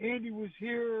Andy was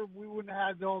here, we wouldn't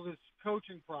have had all this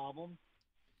coaching problem.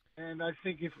 And I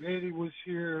think if Andy was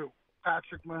here,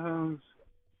 Patrick Mahomes,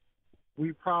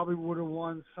 we probably would have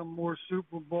won some more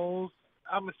Super Bowls.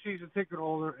 I'm a season ticket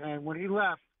holder, and when he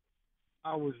left,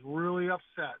 I was really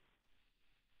upset.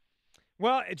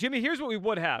 Well, Jimmy, here's what we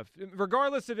would have.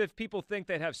 Regardless of if people think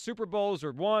they'd have Super Bowls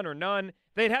or one or none,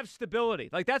 they'd have stability.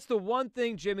 Like, that's the one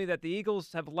thing, Jimmy, that the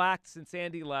Eagles have lacked since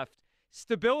Andy left.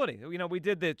 Stability. You know, we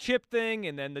did the Chip thing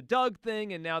and then the Doug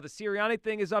thing, and now the Sirianni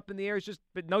thing is up in the air. It's just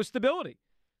but no stability.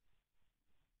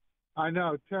 I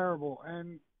know, terrible.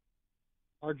 And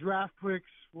our draft picks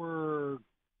were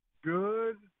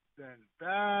good, then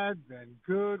bad, then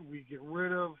good. We get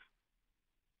rid of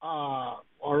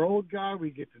our old guy, we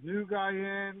get the new guy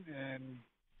in, and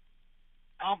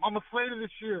I'm afraid of this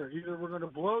year. Either we're going to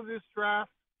blow this draft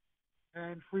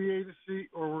and free agency,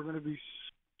 or we're going to be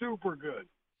super good.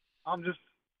 I'm just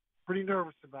pretty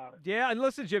nervous about it. Yeah, and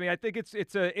listen, Jimmy, I think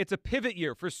it's a pivot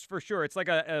year for sure. It's like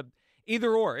a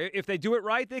either or. If they do it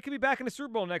right, they could be back in the Super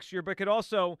Bowl next year, but could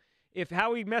also, if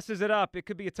Howie messes it up, it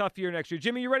could be a tough year next year.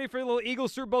 Jimmy, you ready for a little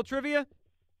Eagles Super Bowl trivia?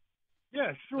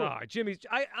 Yeah, sure. Oh, Jimmy's.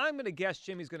 I'm going to guess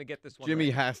Jimmy's going to get this one. Jimmy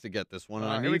right. has to get this one. All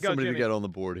I right, here we need go, somebody Jimmy. to get on the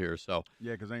board here. So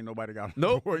Yeah, because ain't nobody got on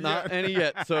nope, the board not yet. any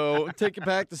yet. So take it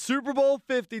back to Super Bowl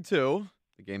 52,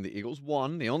 the game the Eagles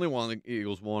won, the only one the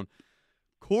Eagles won.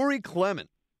 Corey Clement,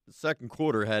 the second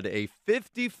quarter, had a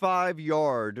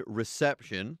 55-yard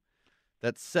reception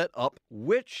that set up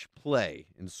which play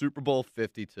in Super Bowl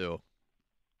 52?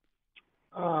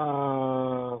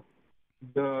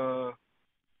 The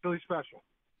Philly Special.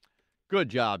 Good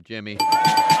job, Jimmy.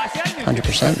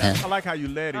 100%, man. I like how you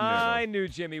led him there, I knew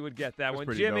Jimmy would get that one.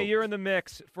 pretty Jimmy, dope. you're in the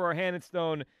mix for our Hand and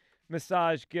Stone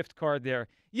massage gift card there.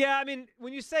 Yeah, I mean,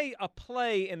 when you say a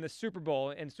play in the Super Bowl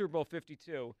and Super Bowl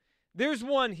 52, there's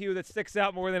one, Hugh, that sticks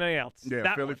out more than anything else. Yeah,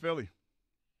 That Philly, one. Philly.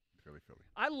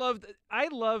 I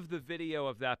love the video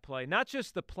of that play. Not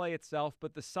just the play itself,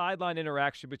 but the sideline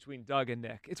interaction between Doug and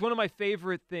Nick. It's one of my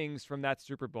favorite things from that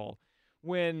Super Bowl.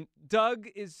 When Doug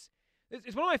is –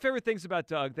 it's one of my favorite things about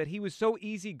Doug, that he was so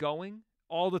easygoing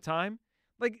all the time.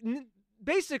 Like,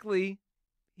 basically,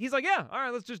 he's like, yeah, all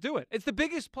right, let's just do it. It's the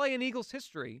biggest play in Eagles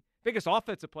history, biggest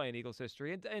offensive play in Eagles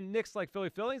history. And Nick's like, Philly.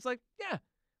 He's like, yeah,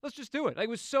 let's just do it. Like, it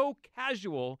was so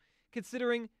casual,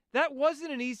 considering that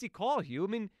wasn't an easy call, Hugh. I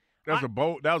mean –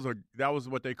 That was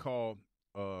what they call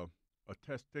a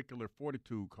testicular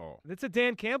fortitude call. It's a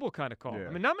Dan Campbell kind of call. Yeah.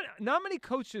 I mean, not many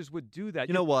coaches would do that.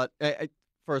 You know what?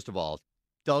 First of all,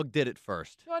 Doug did it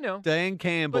first. I know. Dan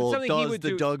Campbell something he does would the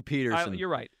do- Doug Peterson. You're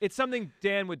right. It's something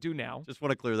Dan would do now. Just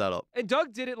want to clear that up. And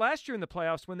Doug did it last year in the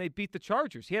playoffs when they beat the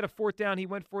Chargers. He had a fourth down he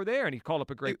went for there, and he called up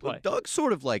a great play. Doug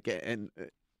sort of like, and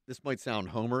this might sound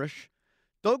homerish,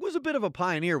 Doug was a bit of a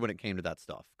pioneer when it came to that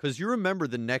stuff. Because you remember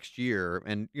the next year,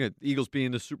 and the Eagles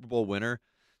being the Super Bowl winner,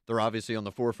 they're obviously on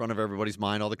the forefront of everybody's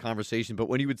mind, all the conversation. But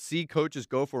when you would see coaches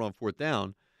go for it on fourth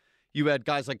down, you had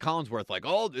guys like Collinsworth like,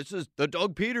 oh, this is the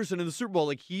Doug Peterson in the Super Bowl.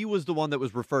 Like, he was the one that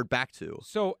was referred back to.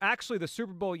 So, actually, the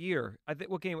Super Bowl year, I think,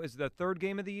 what game was the third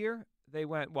game of the year? They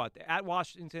went, at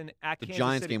Washington, at The Kansas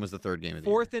Giants City. game was the third game of the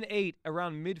year. 4th and 8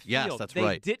 around midfield. Yes, that's they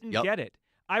right. didn't Yep. get it.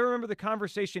 I remember the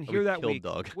conversation here We that killed week.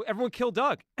 Doug. Everyone killed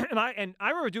Doug. and I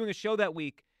remember doing a show that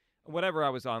week, whatever I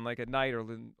was on, like at night or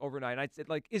overnight, and I said,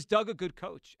 like, is Doug a good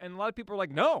coach? And a lot of people were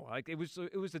like, no. Like, it was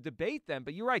a debate then.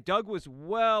 But you're right. Doug was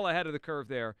well ahead of the curve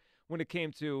there when it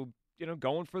came to,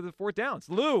 going for the fourth downs.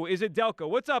 Lou is at Delco.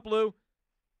 What's up, Lou?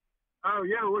 Oh,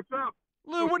 yeah, what's up?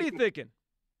 Lou, what are you thinking?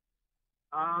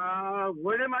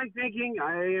 What am I thinking?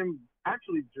 I am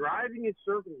actually driving in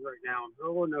circles right now in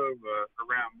Villanova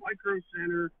around Micro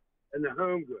Center and the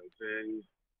Home Goods, and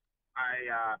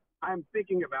I'm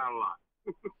thinking about a lot.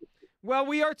 Well,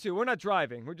 we are too. We're not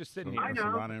driving. We're just sitting here. I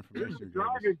know.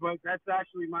 Driving, but that's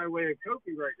actually my way of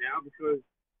coping right now because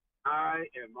I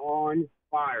am on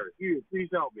fire. Hugh, please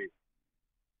help me.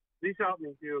 Please help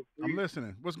me, Hugh. I'm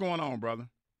listening. What's going on, brother?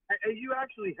 You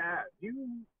actually have.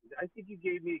 I think you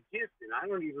gave me a gift, and I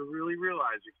don't even really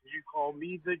realize it because you call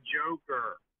me the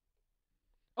Joker.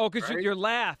 Oh, because right? your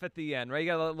laugh at the end, right? You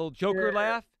got a little Joker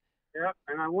laugh? Yep,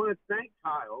 and I want to thank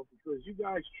Kyle because you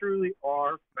guys truly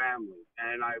are family.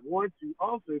 And I want to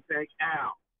also thank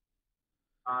Al.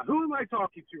 Who am I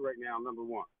talking to right now, number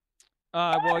one?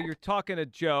 Well, you're talking to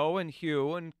Joe and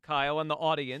Hugh and Kyle and the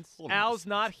audience. Al's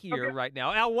not here right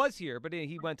now. Al was here, but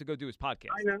he went to go do his podcast.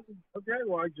 I know. Okay,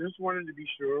 well, I just wanted to be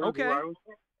sure. Okay. Who I was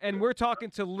talking. And we're talking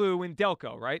to Lou and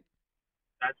Delco, right?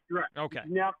 That's correct. Okay.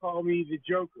 You now call me the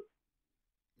Joker.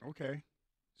 Okay.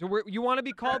 So you want to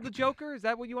be called the Joker? Is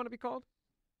that what you want to be called?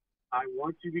 I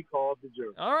want to be called the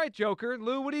Joker. All right, Joker.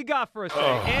 Lou, what do you got for us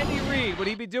today? Andy Reid, would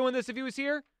he be doing this if he was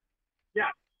here? Yeah.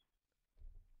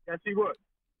 Yes, he would.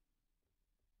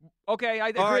 Okay, I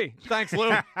agree. Right. Thanks, Lou.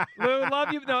 Lou,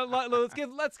 love you. No, Lou,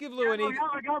 let's give Lou an eagle.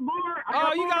 I got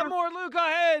more. You got more, Lou. Go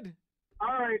ahead. All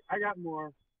right, I got more.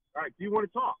 All right, do you want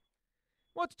to talk?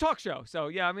 Well, it's a talk show, so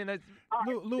yeah. I mean,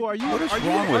 Lou, are you What is are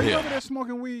wrong you, with are you him? over there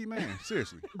smoking weed, man?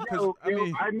 Seriously. 'Cause, No, I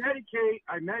mean, I medicate.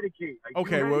 I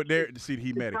okay, well, medicate. there. See,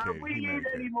 he It's not medicated. weed He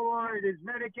medicated. anymore. It is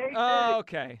medication. Oh,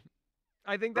 okay.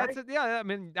 I think that's Right? it. Yeah, I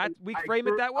mean, we I frame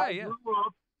it grew- that way. Yeah.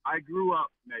 I grew up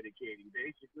medicating.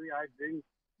 Basically, I've been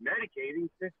medicating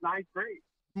since 9th grade.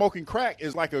 Smoking crack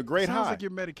is like a great Sounds high. like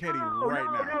you're medicating No, right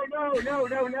now. no.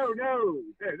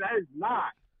 That is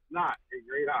not a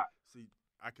great high. See,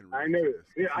 I can. I know.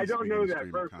 Yeah, I don't know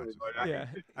that personally, but I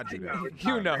do that.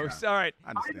 Hugh knows. All right. I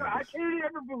understand. I can't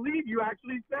ever believe you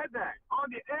actually said that on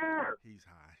the air. He's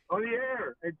high. On the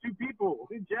air, and two people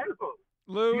in general.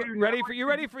 Lou, You ready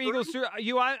know for Eagles?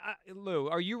 Lou,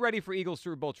 are you ready for Eagles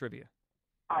Super Bowl trivia?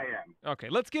 I am. Okay,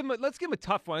 let's give him a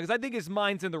tough one because I think his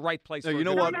mind's in the right place. No, for you a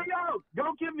know good what? one. No,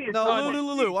 don't give me a No,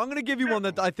 Lou. I'm going to give you one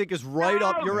that I think is right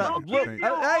up your alley.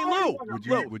 Hey, Lou.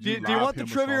 Would do you you want the lob him a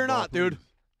trivia or softball, not, dude? please?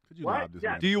 Could you What? lob this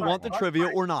Yeah. man? Do you want the trivia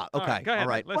or not? All Okay. right, go ahead, All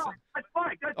right. listen. That's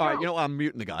fine. All right. You know, I'm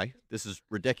muting the guy. This is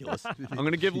ridiculous. I'm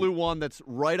going to give Lou one that's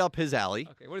right up his alley.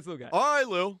 Okay, what does Lou got? All right,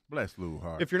 Lou. Bless Lou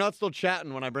hard. If you're not still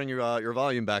chatting when I bring your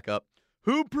volume back up,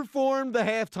 who performed the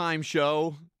halftime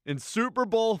show in Super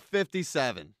Bowl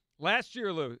 57? Last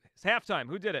year, Lou. It's halftime.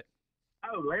 Who did it?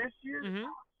 Oh, last year? Mm-hmm.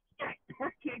 I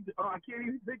can't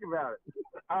even think about it.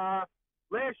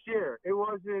 Last year, it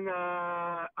was in,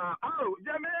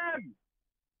 Eminem.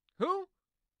 Who?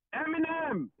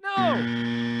 Eminem.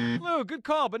 No. Lou, good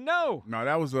call, but no. No,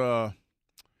 that was the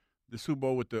Super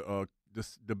Bowl with the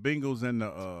Bengals and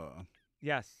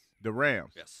Yes. the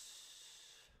Rams. Yes.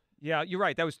 Yeah, you're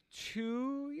right. That was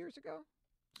 2 years ago?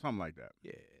 Something like that.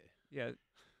 Yeah.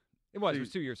 It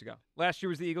was 2 years ago. Last year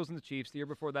was the Eagles and the Chiefs. The year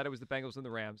before that, it was the Bengals and the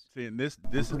Rams. See, and this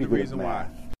is the reason why.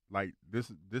 Like this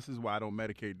is why I don't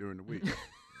medicate during the week.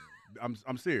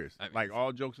 I'm serious. Like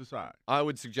all jokes aside, I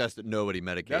would suggest that nobody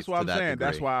medicates. that's what to I'm that saying. degree.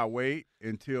 That's why I wait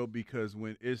until because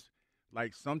when it's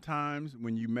like sometimes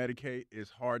when you medicate,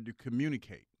 it's hard to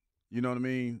communicate. You know what I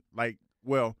mean? Like,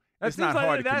 well, it's not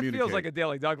hard to that communicate. feels like a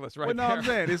Daily Douglas, right? Well, no, there. I'm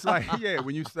saying it's like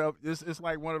when you stuff. It's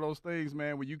like one of those things,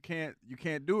 man. Where you can't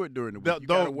do it during the week. You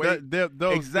gotta wait.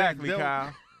 Exactly,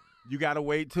 Kyle. You gotta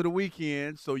wait till the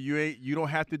weekend, so you don't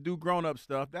have to do grown up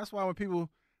stuff. That's why when people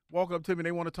walk up to me,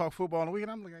 they want to talk football on the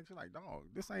weekend. I'm looking at you like, dog,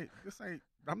 this ain't.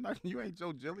 I'm not. You ain't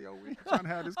Joe Giglio. We ain't trying to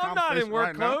have this I'm conversation not in work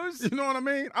right now. clothes. You know what I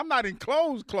mean? I'm not in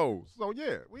clothes. So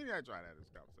yeah, we ain't trying to have this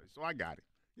conversation. So I got it.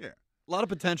 Yeah. A lot of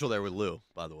potential there with Lou,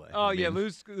 by the way. Oh, I yeah, mean,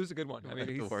 Lou's a good one. I mean, have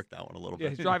to he's work that one a little Yeah,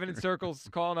 bit. he's driving in circles,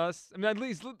 calling us. I mean, at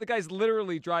least the guy's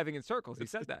literally driving in circles. He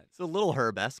said that. It's a little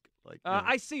Herb-esque. Like, you know.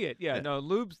 I see it. Yeah, no,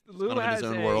 Lou kind of in has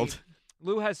his own world.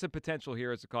 Lou has some potential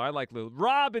here as a car. I like Lou.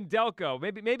 Rob and Delco.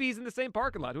 Maybe he's in the same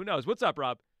parking lot. Who knows? What's up,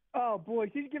 Rob? Oh, boy,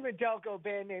 he's giving Delco a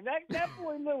bad name. That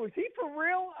boy Lou, is he for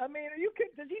real? I mean,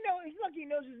 does he know? He's lucky he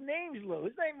knows his name's Lou.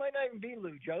 His name might not even be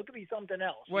Lou, Joe. It could be something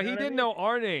else. Well, he didn't know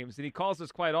our names, and he calls us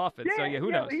quite often. So,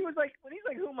 who knows? He was like, when he's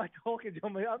like, who am I talking to?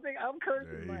 I'm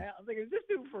cursing in my house. I'm thinking, is this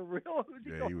dude for real? Who's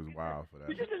he Yeah, he was wild for that.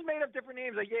 He just made up different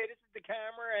names. Like, yeah, this is the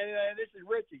camera, and this is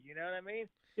Richie. You know what I mean?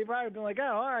 He probably been like,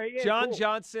 oh, all right, yeah. John cool.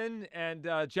 Johnson and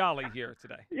Jolly here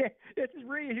today. Yeah, this is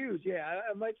Rhea Hughes. Yeah,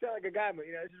 I might sound like a guy, but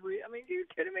this is Rhea. I mean, you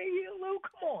kidding me? Lou,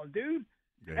 come on, dude.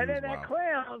 Yeah, and then that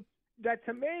clown, that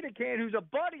tomato can, who's a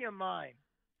buddy of mine,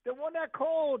 the one that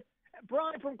called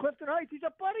Brian from Clifton Heights, he's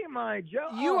a buddy of mine, Joe.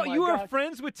 You are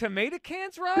friends with tomato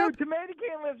cans, Rob? Dude, tomato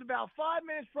can lives about 5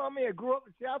 minutes from me. I grew up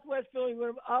in Southwest Philly.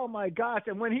 Oh my gosh!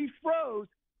 And when he froze,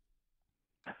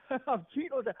 I'm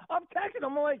texting him.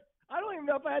 I'm like, I don't even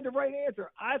know if I had the right answer.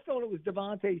 I thought it was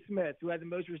Devontae Smith, who had the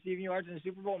most receiving yards in the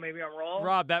Super Bowl. Maybe I'm wrong.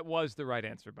 Rob, that was the right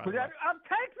answer, by the way. I'm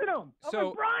texting him. I'm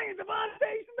like, Brian,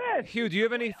 Devontae Smith. Hugh, do you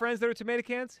have any friends that are tomato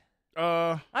cans?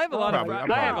 I have a lot probably, of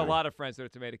I I have a probably. lot of friends that are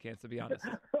tomato cans. To be honest,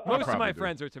 most of probably my do.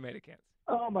 friends are tomato cans.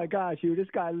 Oh my gosh, Hugh, this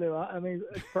guy Lou. I mean,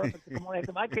 it's perfect to come on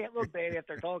after him. I can't look bad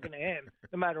after talking to him,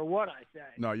 no matter what I say.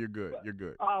 No, you're good. You're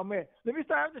good. Oh man, let me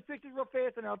start with the Sixers real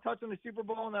fast, and I'll touch on the Super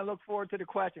Bowl, and I look forward to the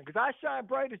question because I shine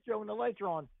brightest, Joe, when the lights are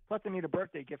on. Plus, I need a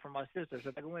birthday gift from my sister, so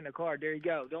if I can win the card, there you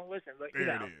go. Don't listen, but you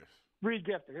There know, it is.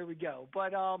 re-gifter. Here we go.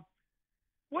 But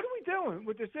what are we doing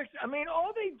with the Sixers? I mean,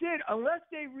 all they did, unless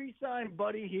they re-signed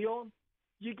Buddy Hield,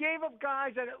 you gave up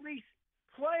guys that at least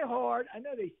play hard. I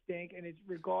know they stink, and it's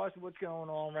regardless of what's going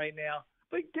on right now.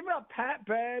 But giving up Pat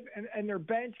Bev and their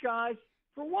bench guys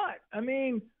for what? I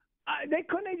mean, they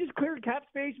just clear cap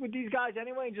space with these guys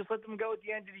anyway and just let them go at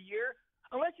the end of the year?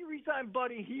 Unless you re-sign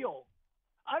Buddy Hield.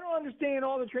 I don't understand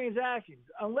all the transactions.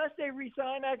 Unless they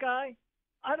re-sign that guy,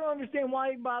 I don't understand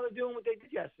why you bother doing what they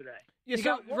did yesterday. Yeah, You so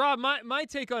got one- Rob, my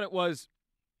take on it was,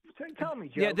 Tell me,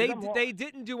 Joe. yeah, 'cause I'm they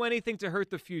didn't do anything to hurt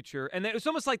the future, and it was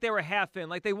almost like they were half in.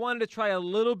 Like they wanted to try a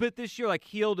little bit this year. Like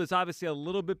Hield is obviously a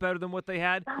little bit better than what they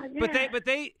had, but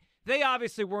they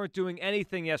obviously weren't doing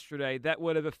anything yesterday that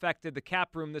would have affected the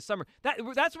cap room this summer. That's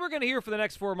what we're going to hear for the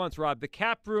next 4 months, Rob. The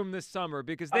cap room this summer,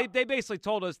 because they basically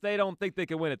told us they don't think they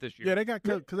can win it this year. Yeah, they got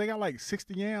because they got like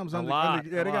 60 yams. A lot.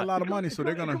 They got a lot of money, so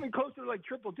they're It's gonna. coming closer to like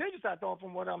triple digits, I thought,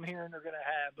 from what I'm hearing they're going to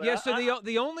have. But Yeah, so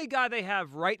the only guy they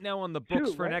have right now on the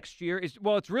books for right? next year is,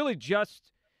 well, it's really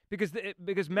just because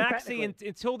Maxey, Technically.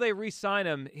 until they re-sign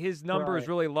him, his number is Right.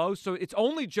 really low. So it's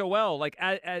only Joel. Like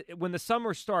when the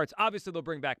summer starts, obviously they'll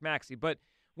bring back Maxey, but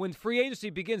when free agency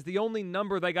begins, the only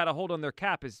number they got to hold on their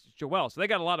cap is Joel. So they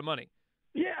got a lot of money.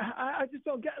 Yeah, I just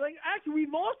don't get. Like, actually, we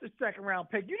lost a second-round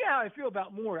pick. You know how I feel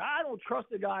about Moore. I don't trust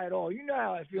the guy at all. You know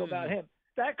how I feel about him.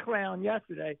 That clown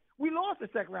yesterday. We lost a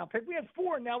second-round pick. We had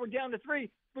 4, and now we're down to 3.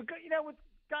 But you know, with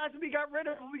guys that we got rid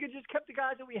of, we could just kept the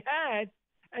guys that we had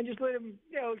and just let them,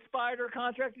 expire their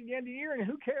contract at the end of the year. And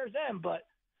who cares then? But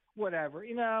whatever.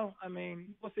 I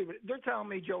mean, we'll see. But they're telling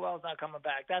me Joel's not coming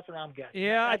back. That's what I'm getting.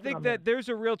 Yeah, I That's what think I'm that there's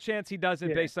a real chance he doesn't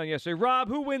Yeah. based on yesterday. Rob,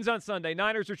 who wins on Sunday,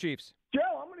 Niners or Chiefs? Joe,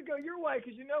 I'm going to go your way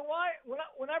because you know why?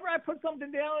 Whenever I put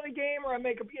something down in a game or I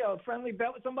make a friendly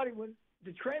bet with somebody, when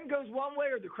the trend goes one way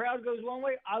or the crowd goes one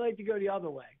way, I like to go the other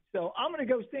way. So I'm going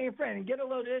to go stay in front and get a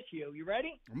load of this, Hugh. You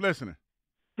ready? I'm listening.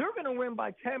 They're going to win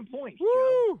by 10 points, Woo!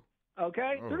 Joe.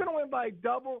 Okay? Oh. They're going to win by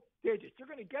double digits. They're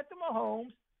going to get to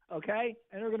Mahomes, okay?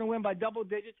 And they're going to win by double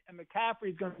digits, and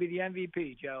McCaffrey's going to be the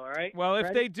MVP, Joe, all right? Well, if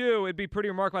Ready? they do, it'd be pretty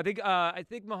remarkable. I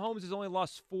think Mahomes has only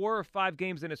lost 4 or 5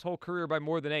 games in his whole career by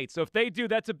more than 8. So if they do,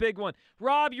 that's a big one.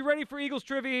 Rob, you ready for Eagles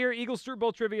trivia here? Eagles Super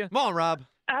Bowl trivia? Come on, Rob.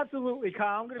 Absolutely,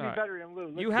 Kyle. I'm going to be All right. better than Lou.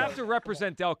 Let's You have go. to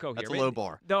represent Delco here. That's a I mean, low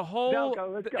bar. The whole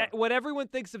Delco, let's go. what everyone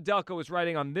thinks of Delco is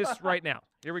writing on this right now.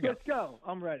 Here we go. Let's go.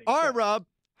 I'm ready. All right, Rob.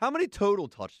 How many total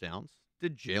touchdowns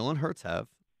did Jalen Hurts have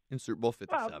in Super Bowl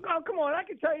 57? Oh, come on. I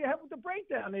can tell you what the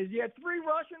breakdown is. You had 3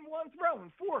 rushing, 1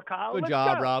 throwing. 4, Kyle. Good Let's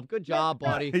job, go. Rob. Good job,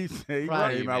 buddy. He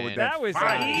Proud of came you, out with man. That was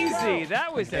fire. easy.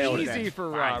 That was Nailed easy that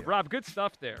for fire. Rob. Rob, good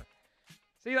stuff there.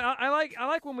 See, I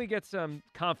like when we get some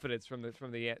confidence from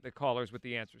the callers with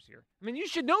the answers here. I mean, you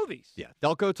should know these. Yeah,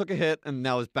 Delco took a hit and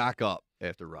now is back up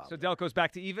after Rob. So Delco's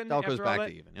back to even. Delco's after all back that?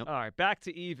 to even, yep. All right, back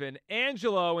to even.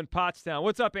 Angelo in Pottstown.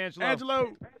 What's up, Angelo?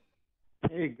 Angelo.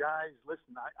 Hey guys,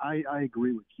 listen, I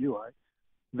agree with you.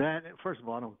 First of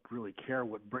all, I don't really care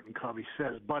what Britton Covey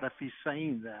says, but if he's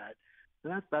saying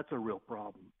that's a real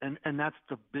problem, and that's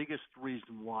the biggest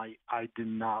reason why I did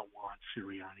not want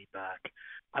Sirianni back.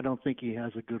 I don't think he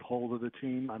has a good hold of the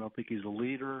team. I don't think he's a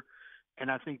leader, and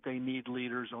I think they need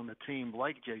leaders on the team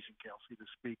like Jason Kelsey to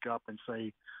speak up and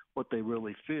say what they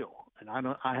really feel. And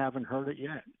I haven't heard it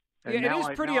yet. And Yeah, it now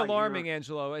is pretty now I alarming, hear-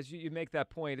 Angelo, as you make that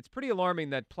point. It's pretty alarming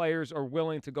that players are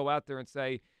willing to go out there and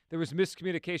say there was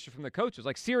miscommunication from the coaches.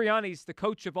 Like Sirianni's the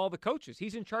coach of all the coaches.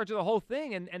 He's in charge of the whole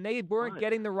thing, and they weren't Right.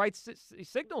 getting the right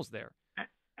signals there.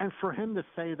 And for him to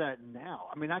say that now,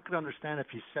 I mean, I could understand if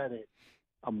he said it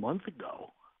a month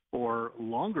ago or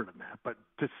longer than that, but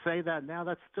to say that now,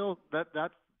 that's still that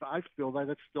I feel that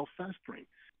it's still festering,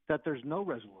 that there's no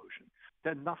resolution,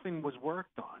 that nothing was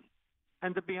worked on.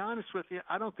 And to be honest with you,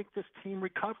 I don't think this team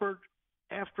recovered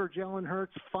after Jalen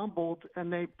Hurts fumbled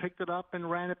and they picked it up and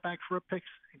ran it back for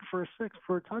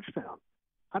a touchdown.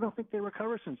 I don't think they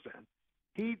recovered since then.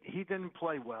 He didn't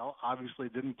play well. Obviously,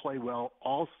 didn't play well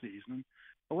all season.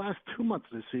 The last 2 months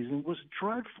of the season was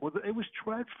dreadful. It was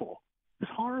dreadful. It's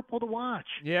horrible to watch.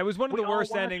 Yeah, it was one of We the all worst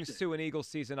watched endings it. to an Eagles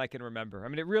season I can remember. I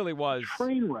mean, it really was.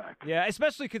 Train wreck. Yeah,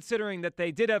 especially considering that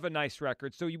they did have a nice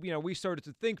record. So, we started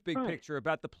to think big Right. picture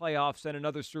about the playoffs and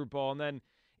another Super Bowl, and then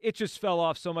it just fell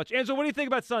off so much. Angelo, what do you think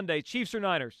about Sunday, Chiefs or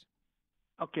Niners?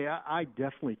 Okay, I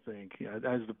definitely think,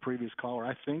 as the previous caller,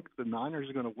 I think the Niners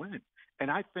are going to win, and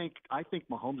I think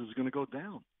Mahomes is going to go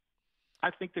down.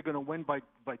 I think they're going to win by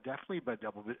definitely by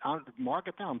double. Mark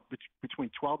it down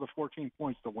between 12 to 14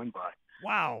 points to win by.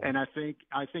 Wow. And I think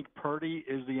Purdy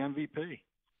is the MVP.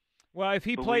 Well, if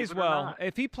he plays well,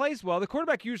 the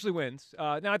quarterback usually wins.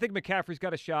 Now I think McCaffrey's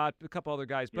got a shot, a couple other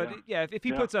guys, but if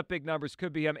he puts up big numbers,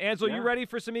 could be him. Ansel, you ready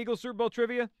for some Eagles Super Bowl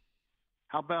trivia?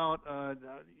 How about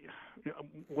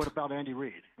what about Andy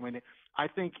Reid? I mean, I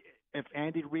think if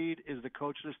Andy Reid is the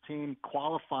coach of this team,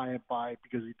 qualify it by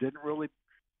because he didn't really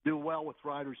do well with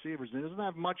wide receivers. And he doesn't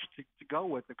have much to go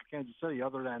with in Kansas City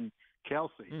other than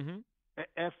Kelsey. Mm-hmm.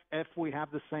 If we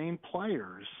have the same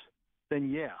players,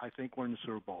 then I think we're in the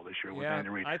Super Bowl this year with Andy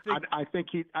Reid. I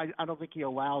don't think he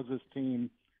allows this team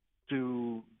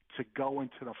to go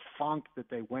into the funk that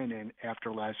they went in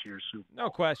after last year's Super Bowl.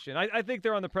 No question. I think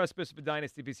they're on the precipice of a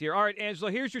dynasty piece here. All right, Angelo,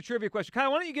 here's your trivia question.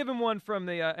 Kyle, why don't you give him one from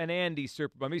an Andy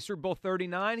Super Bowl? Maybe Super Bowl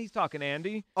 39? He's talking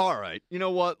Andy. All right. You know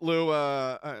what, Lou?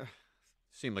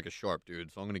 Seemed like a sharp dude,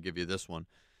 so I'm going to give you this one.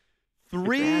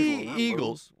 3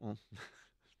 Eagles. Well,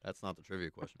 that's not the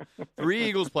trivia question. 3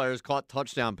 Eagles players caught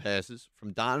touchdown passes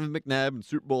from Donovan McNabb in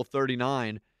Super Bowl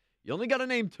 39. You only got to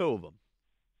name 2 of them.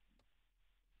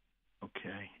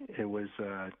 Okay. It was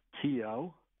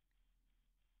T.O.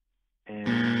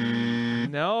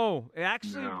 and No, it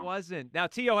actually wasn't. Now,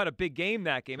 T.O. had a big game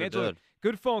that game. Angelo,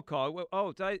 good phone call.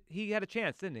 Oh, he had a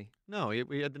chance, didn't he? No,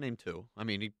 he had to name 2. I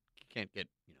mean, he can't get,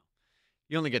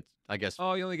 you only get, I guess.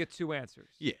 Oh, you only get 2 answers.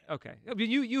 Yeah. Okay.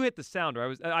 You hit the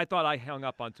sounder. I thought I hung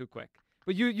up on too quick.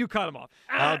 But you cut him off.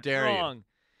 How dare wrong. you?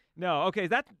 No, okay.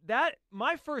 That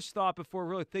my first thought before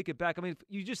really thinking back, I mean,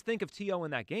 you just think of T.O.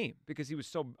 in that game because he was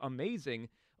so amazing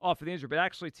off of the injury. But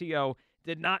actually, T.O.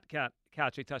 did not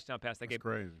catch a touchdown pass that game.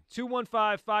 Crazy.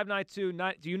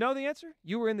 215-592-9. Do you know the answer?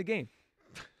 You were in the game.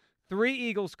 3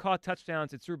 Eagles caught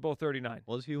touchdowns at Super Bowl 39.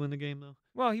 Was Hugh in the game, though?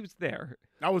 Well, he was there.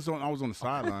 I was on the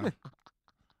sideline.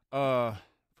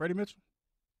 Freddie Mitchell?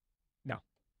 No.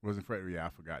 Wasn't Freddie? Yeah, I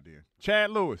forgot then. Chad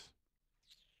Lewis?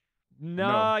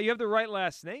 No, you have the right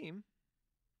last name.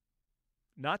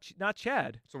 Not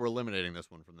Chad. So we're eliminating this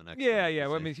one from the next one. Yeah.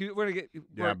 Well, I mean, we're gonna get.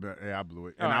 I blew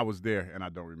it, and I was there, and I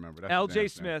don't remember. L.J.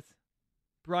 Smith,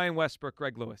 Brian Westbrook,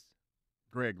 Greg Lewis.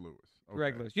 Greg Lewis. Okay.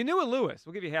 Greg Lewis. You knew a Lewis.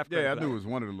 We'll give you half credit. Yeah, I knew it was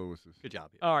one of the Lewises. Good job.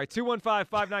 All right,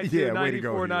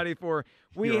 215-592-9494.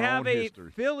 We have a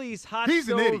Phillies hot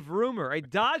stove rumor. A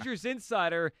Dodgers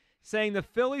insider saying the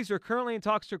Phillies are currently in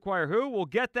talks to acquire who? We'll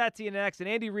get that to you next. And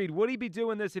Andy Reid, would he be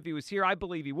doing this if he was here? I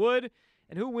believe he would.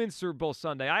 And who wins Super Bowl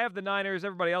Sunday? I have the Niners.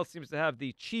 Everybody else seems to have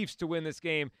the Chiefs to win this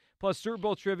game. Plus Super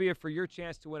Bowl trivia for your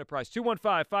chance to win a prize.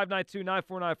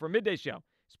 215-592-9494. Midday Show.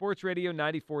 Sports Radio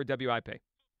 94 WIP.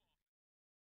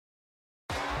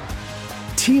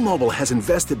 T-Mobile has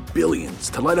invested billions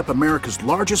to light up America's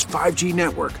largest 5G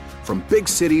network, from big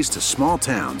cities to small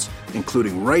towns,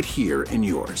 including right here in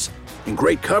yours. And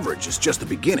great coverage is just the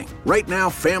beginning. Right now,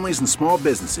 families and small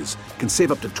businesses can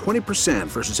save up to 20%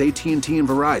 versus AT&T and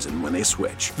Verizon when they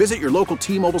switch. Visit your local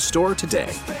T-Mobile store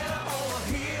today.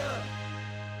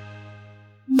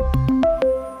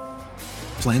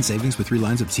 Plan savings with 3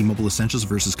 lines of T-Mobile Essentials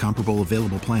versus comparable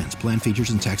available plans. Plan features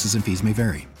and taxes and fees may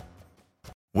vary.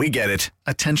 We get it.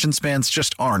 Attention spans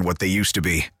just aren't what they used to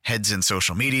be. Heads in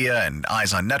social media and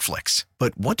eyes on Netflix.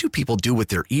 But what do people do with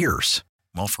their ears?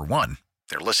 Well, for one,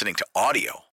 they're listening to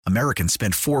audio. Americans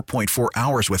spend 4.4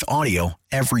 hours with audio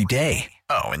every day.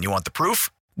 Oh, and you want the proof?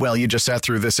 Well, you just sat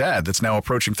through this ad that's now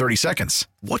approaching 30 seconds.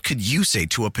 What could you say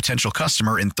to a potential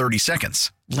customer in 30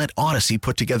 seconds? Let Odyssey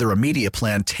put together a media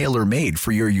plan tailor-made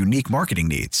for your unique marketing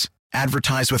needs.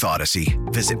 Advertise with Odyssey.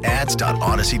 Visit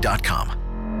ads.odyssey.com.